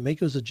that to make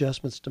those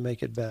adjustments to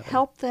make it better.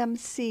 Help them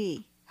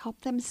see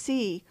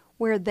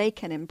where they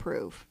can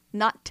improve,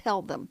 not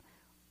tell them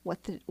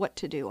what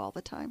to do all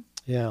the time.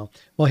 Yeah.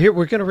 Well, here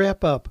we're going to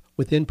wrap up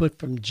with input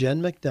from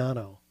Jen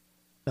McDonough.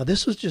 Now,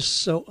 this was just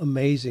so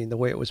amazing the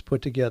way it was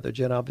put together.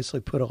 Jen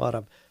obviously put a lot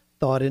of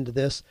thought into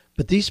this,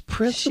 but these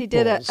principles... She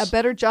did a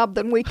better job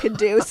than we could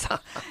do. So,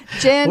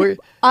 Jen,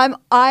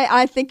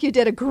 I think you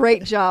did a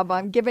great job.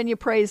 I'm giving you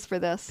praise for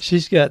this.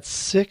 She's got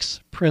 6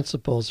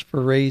 principles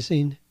for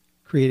raising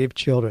creative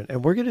children,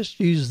 and we're going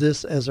to use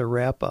this as a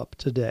wrap-up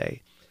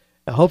today.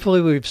 Now,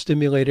 hopefully we've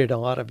stimulated a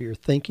lot of your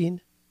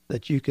thinking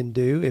that you can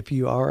do if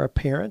you are a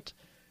parent,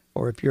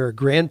 or if you're a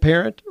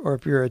grandparent, or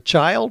if you're a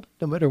child,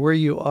 no matter where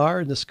you are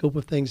in the scope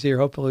of things here.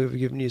 Hopefully we've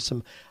given you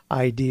some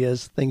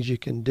ideas, things you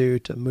can do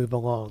to move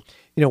along.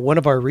 One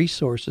of our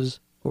resources,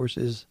 of course,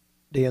 is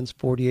Dan's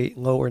 48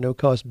 low or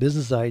no-cost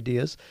business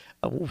ideas.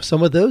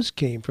 Some of those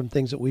came from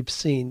things that we've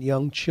seen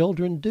young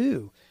children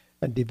do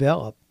and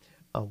develop.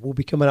 We'll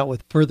be coming out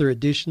with further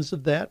editions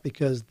of that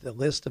because the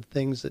list of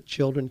things that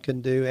children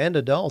can do and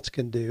adults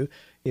can do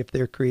if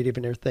they're creative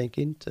in their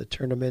thinking to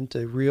turn them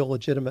into real,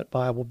 legitimate,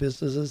 viable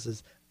businesses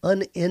is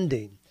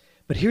unending.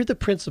 But here are the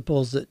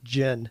principles that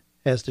Jen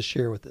has to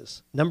share with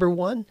us. Number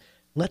 1,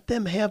 let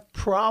them have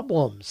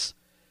problems.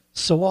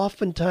 So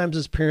oftentimes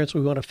as parents,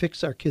 we want to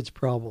fix our kids'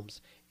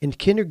 problems. In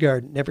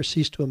kindergarten, it never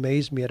ceased to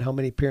amaze me at how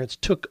many parents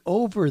took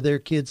over their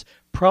kids'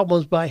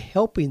 problems by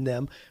helping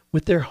them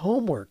with their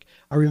homework.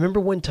 I remember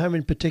one time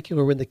in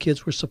particular when the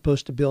kids were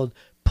supposed to build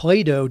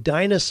Play-Doh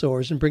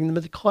dinosaurs and bring them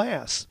into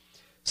class.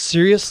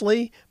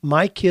 Seriously,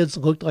 my kids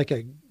looked like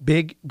a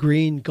big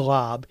green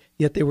glob,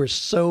 yet they were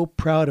so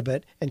proud of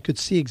it and could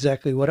see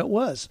exactly what it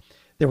was.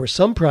 There were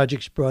some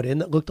projects brought in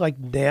that looked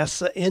like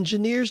NASA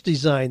engineers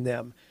designed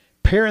them.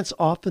 Parents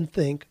often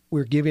think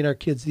we're giving our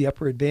kids the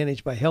upper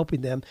advantage by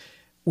helping them,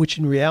 which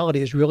in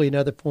reality is really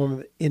another form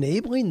of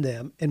enabling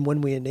them. And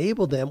when we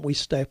enable them, we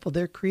stifle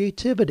their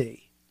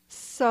creativity.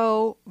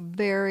 So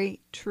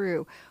very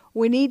true.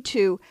 We need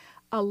to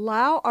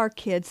allow our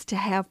kids to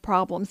have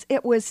problems.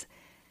 It was,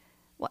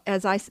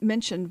 as I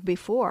mentioned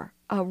before,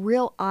 a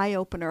real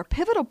eye-opener, a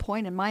pivotal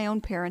point in my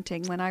own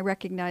parenting when I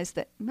recognized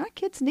that my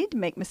kids need to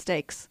make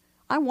mistakes.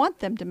 I want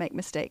them to make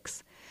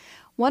mistakes.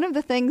 One of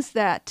the things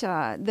that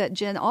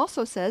Jen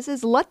also says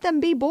is let them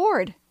be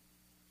bored.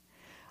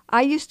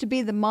 I used to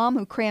be the mom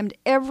who crammed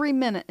every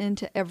minute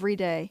into every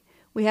day.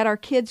 We had our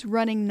kids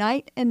running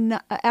night and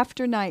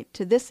after night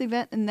to this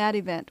event and that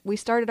event. We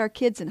started our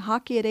kids in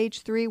hockey at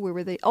age 3. We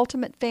were the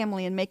ultimate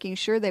family in making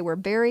sure they were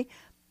very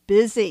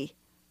busy.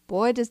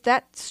 Boy, does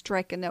that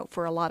strike a note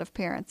for a lot of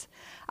parents.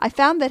 I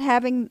found that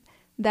having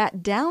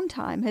that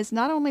downtime has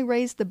not only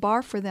raised the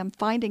bar for them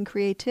finding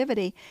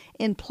creativity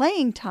in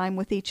playing time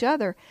with each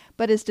other,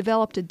 but has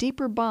developed a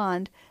deeper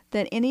bond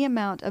than any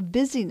amount of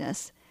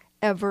busyness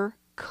ever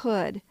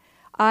could.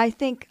 I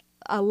think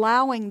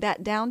allowing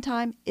that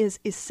downtime is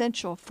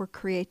essential for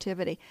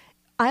creativity.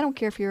 I don't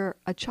care if you're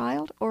a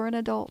child or an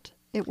adult.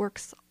 It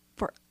works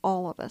for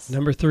all of us.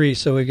 Number 3,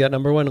 so we've got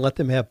number 1, let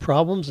them have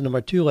problems.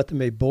 Number 2, let them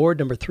be bored.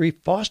 Number 3,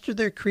 foster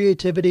their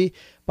creativity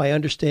by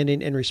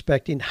understanding and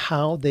respecting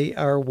how they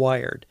are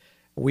wired.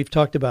 We've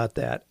talked about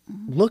that.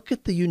 Mm-hmm. Look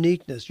at the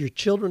uniqueness. Your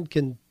children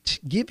can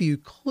give you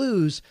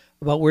clues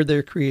about where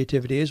their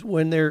creativity is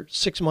when they're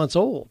 6 months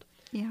old.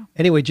 Yeah.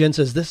 Anyway, Jen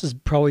says this has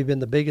probably been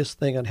the biggest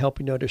thing on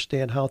helping to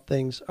understand how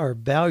things are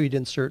valued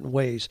in certain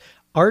ways.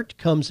 Art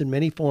comes in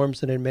many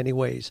forms and in many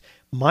ways.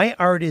 My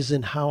art is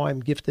in how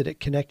I'm gifted at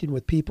connecting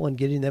with people and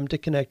getting them to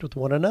connect with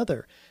one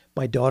another.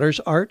 My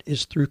daughter's art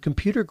is through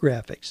computer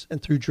graphics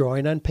and through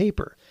drawing on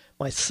paper.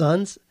 My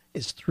son's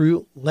is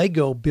through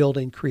Lego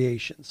building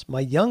creations. My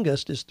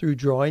youngest is through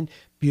drawing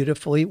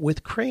beautifully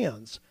with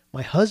crayons.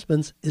 My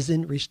husband's is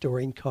in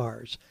restoring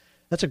cars.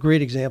 That's a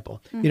great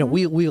example. Mm-hmm. You know,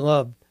 we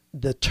love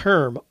the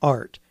term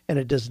art, and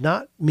it does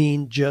not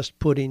mean just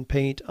putting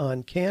paint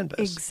on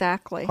canvas.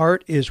 Exactly.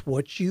 Art is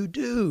what you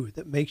do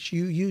that makes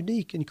you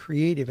unique and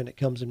creative, and it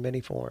comes in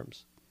many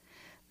forms.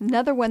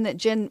 Another one that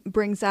Jen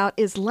brings out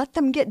is let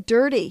them get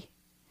dirty.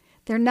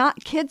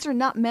 Kids are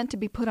not meant to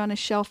be put on a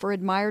shelf or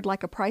admired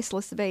like a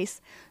priceless vase,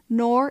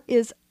 nor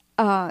is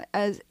a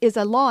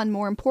lawn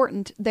more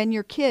important than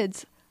your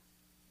kids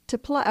to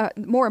play.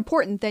 More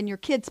important than your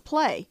kids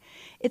play.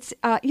 It's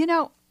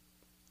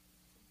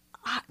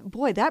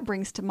boy, that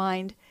brings to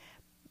mind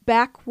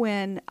back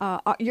when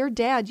your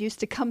dad used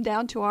to come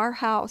down to our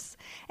house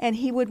and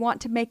he would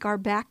want to make our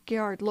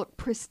backyard look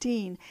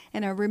pristine.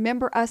 And I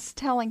remember us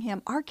telling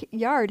him our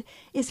yard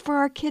is for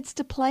our kids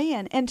to play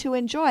in and to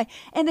enjoy.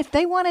 And if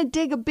they want to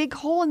dig a big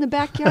hole in the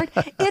backyard,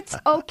 it's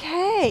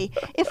okay.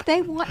 If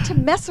they want to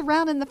mess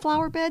around in the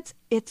flower beds,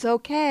 it's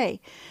okay.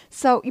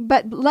 So,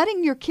 but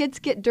letting your kids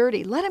get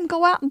dirty, let them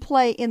go out and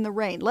play in the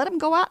rain. Let them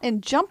go out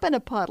and jump in a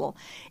puddle.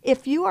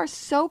 If you are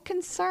so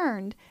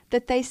concerned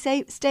that they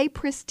stay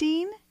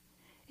pristine,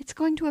 it's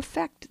going to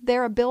affect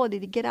their ability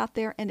to get out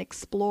there and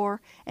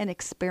explore and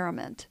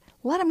experiment.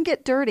 Let them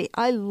get dirty.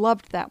 I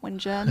loved that one,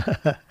 Jen.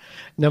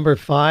 Number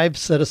 5,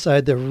 set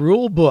aside the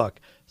rule book.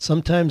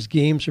 Sometimes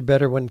games are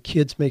better when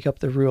kids make up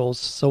the rules.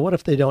 So what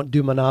if they don't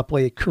do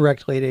Monopoly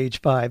correctly at age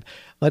 5?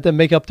 Let them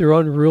make up their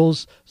own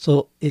rules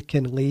so it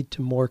can lead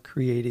to more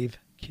creative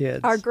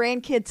kids. Our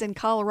grandkids in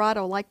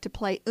Colorado like to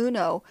play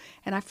Uno,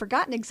 and I've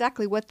forgotten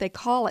exactly what they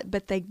call it,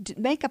 but they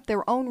make up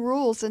their own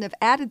rules and have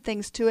added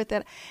things to it.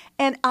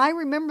 And I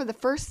remember the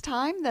first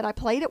time that I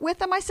played it with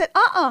them, I said,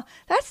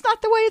 that's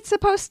not the way it's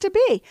supposed to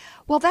be.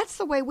 Well, that's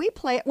the way we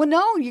play it. Well,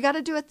 no, you got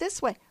to do it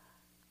this way.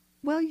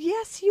 Well,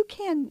 yes, you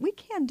can. We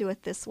can do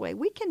it this way.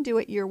 We can do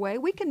it your way.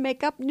 We can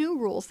make up new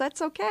rules.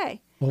 That's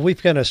okay. Well,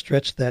 we've kind of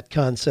stretched that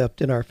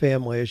concept in our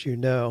family, as you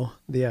know,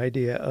 the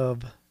idea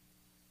of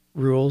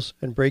rules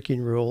and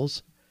breaking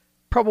rules,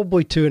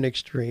 probably to an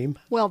extreme.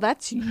 Well,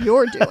 that's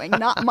your doing,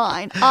 not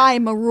mine.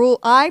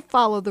 I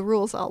follow the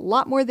rules a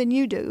lot more than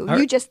you do.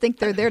 You just think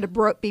they're there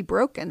to be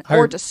broken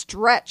or to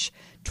stretch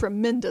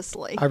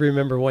tremendously. I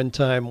remember one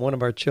time one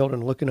of our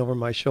children looking over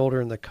my shoulder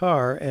in the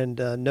car and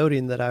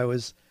noting that I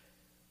was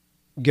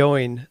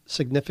going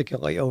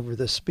significantly over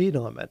the speed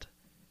limit.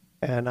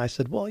 And I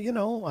said, well,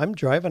 I'm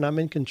driving, I'm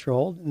in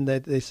control. And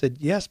they said,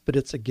 yes, but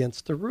it's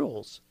against the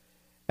rules.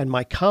 And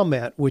my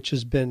comment, which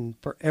has been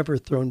forever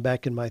thrown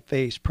back in my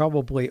face,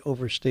 probably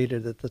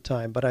overstated at the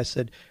time, but I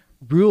said,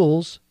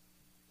 rules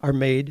are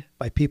made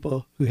by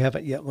people who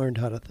haven't yet learned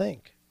how to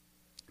think.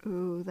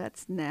 Ooh,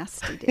 that's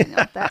nasty,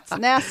 Daniel. That's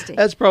nasty.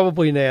 That's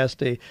probably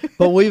nasty.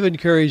 But we've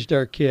encouraged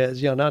our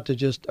kids, not to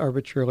just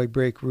arbitrarily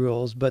break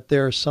rules, but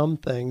there are some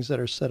things that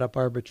are set up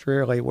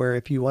arbitrarily where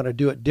if you want to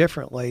do it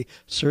differently,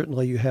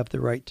 certainly you have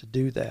the right to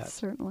do that.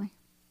 Certainly.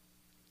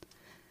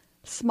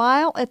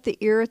 Smile at the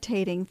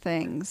irritating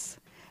things.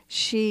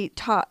 Jen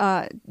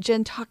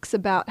talks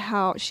about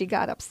how she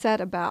got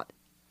upset about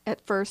at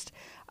first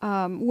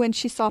when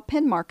she saw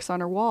pin marks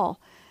on her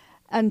wall,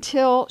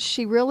 until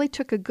she really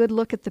took a good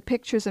look at the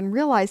pictures and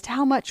realized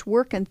how much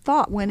work and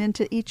thought went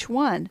into each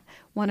one.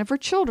 One of her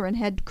children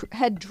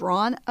had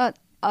drawn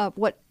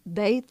what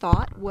they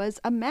thought was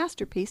a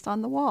masterpiece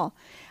on the wall.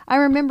 I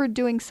remember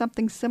doing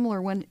something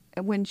similar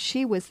when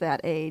she was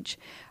that age.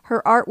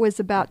 Her art was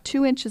about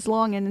 2 inches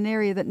long in an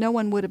area that no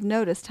one would have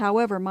noticed.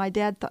 However, my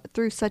dad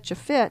threw such a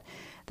fit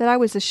that I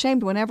was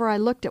ashamed whenever I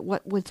looked at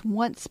what was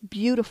once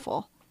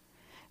beautiful.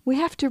 We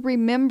have to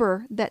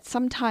remember that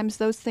sometimes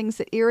those things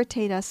that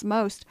irritate us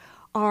most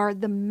are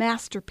the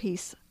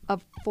masterpiece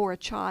for a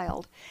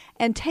child,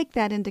 and take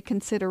that into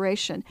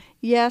consideration.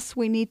 Yes,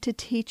 we need to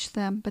teach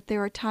them, but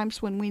there are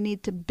times when we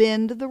need to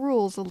bend the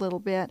rules a little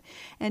bit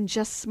and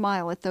just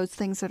smile at those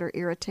things that are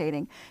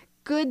irritating.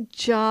 Good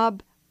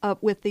job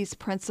with these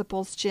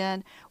principles,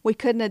 Jen. We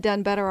couldn't have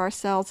done better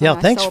ourselves. Yeah,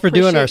 thanks for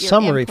doing our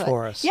summary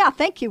for us. Yeah,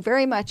 thank you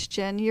very much,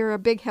 Jen. You're a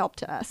big help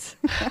to us.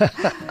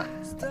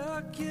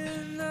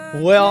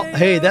 Well,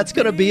 hey, that's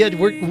going to be it.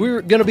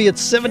 We're going to be at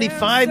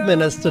 75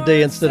 minutes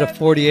today instead of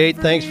 48.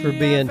 Thanks for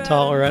being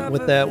tolerant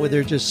with that.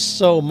 There's just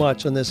so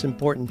much on this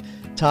important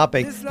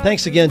topic.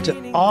 Thanks again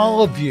to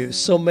all of you,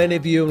 so many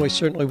of you, and we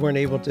certainly weren't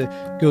able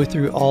to go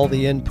through all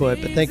the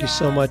input, but thank you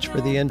so much for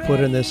the input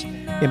in this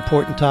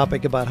important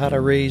topic about how to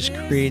raise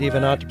creative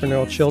and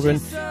entrepreneurial children.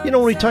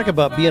 When we talk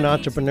about being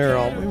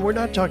entrepreneurial, we're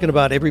not talking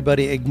about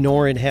everybody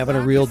ignoring having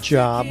a real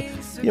job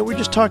We're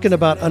just talking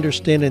about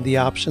understanding the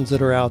options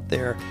that are out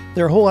there.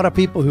 There are a whole lot of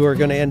people who are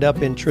going to end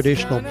up in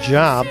traditional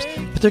jobs,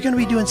 but they're going to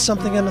be doing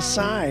something on the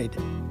side.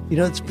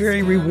 It's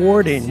very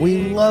rewarding.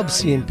 We love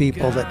seeing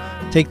people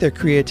that take their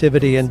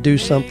creativity and do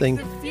something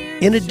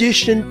in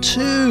addition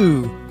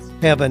to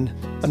having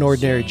an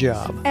ordinary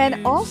job.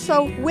 And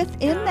also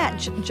within that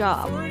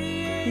job.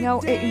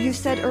 You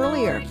said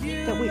earlier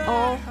that we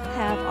all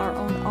have our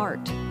own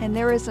art, and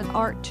there is an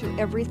art to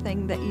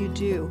everything that you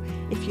do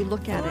if you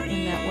look at it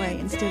in that way,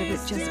 instead of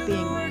it just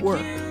being work.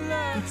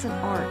 It's an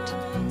art.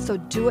 So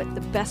do it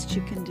the best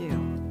you can do.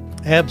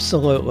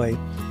 Absolutely.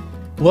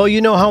 Well,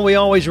 you know how we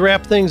always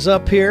wrap things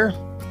up here.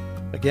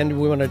 Again,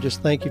 we want to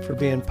just thank you for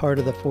being part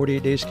of the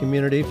 48 Days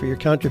community, for your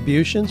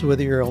contributions,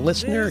 whether you're a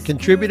listener, a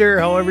contributor,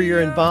 however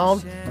you're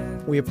involved.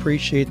 We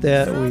appreciate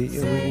that. We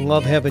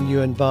love having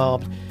you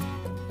involved.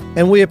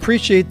 And we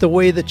appreciate the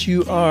way that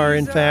you are,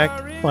 in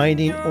fact,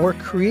 finding or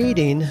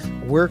creating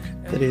work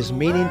that is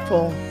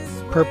meaningful,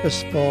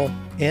 purposeful,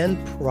 and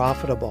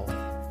profitable.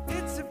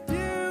 It's a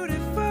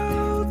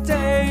beautiful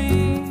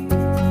day.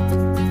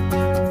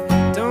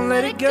 Don't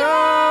let it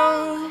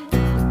go.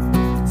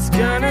 It's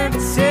gonna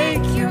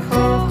take your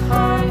whole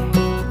heart.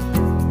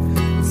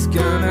 It's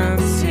gonna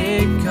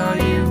take all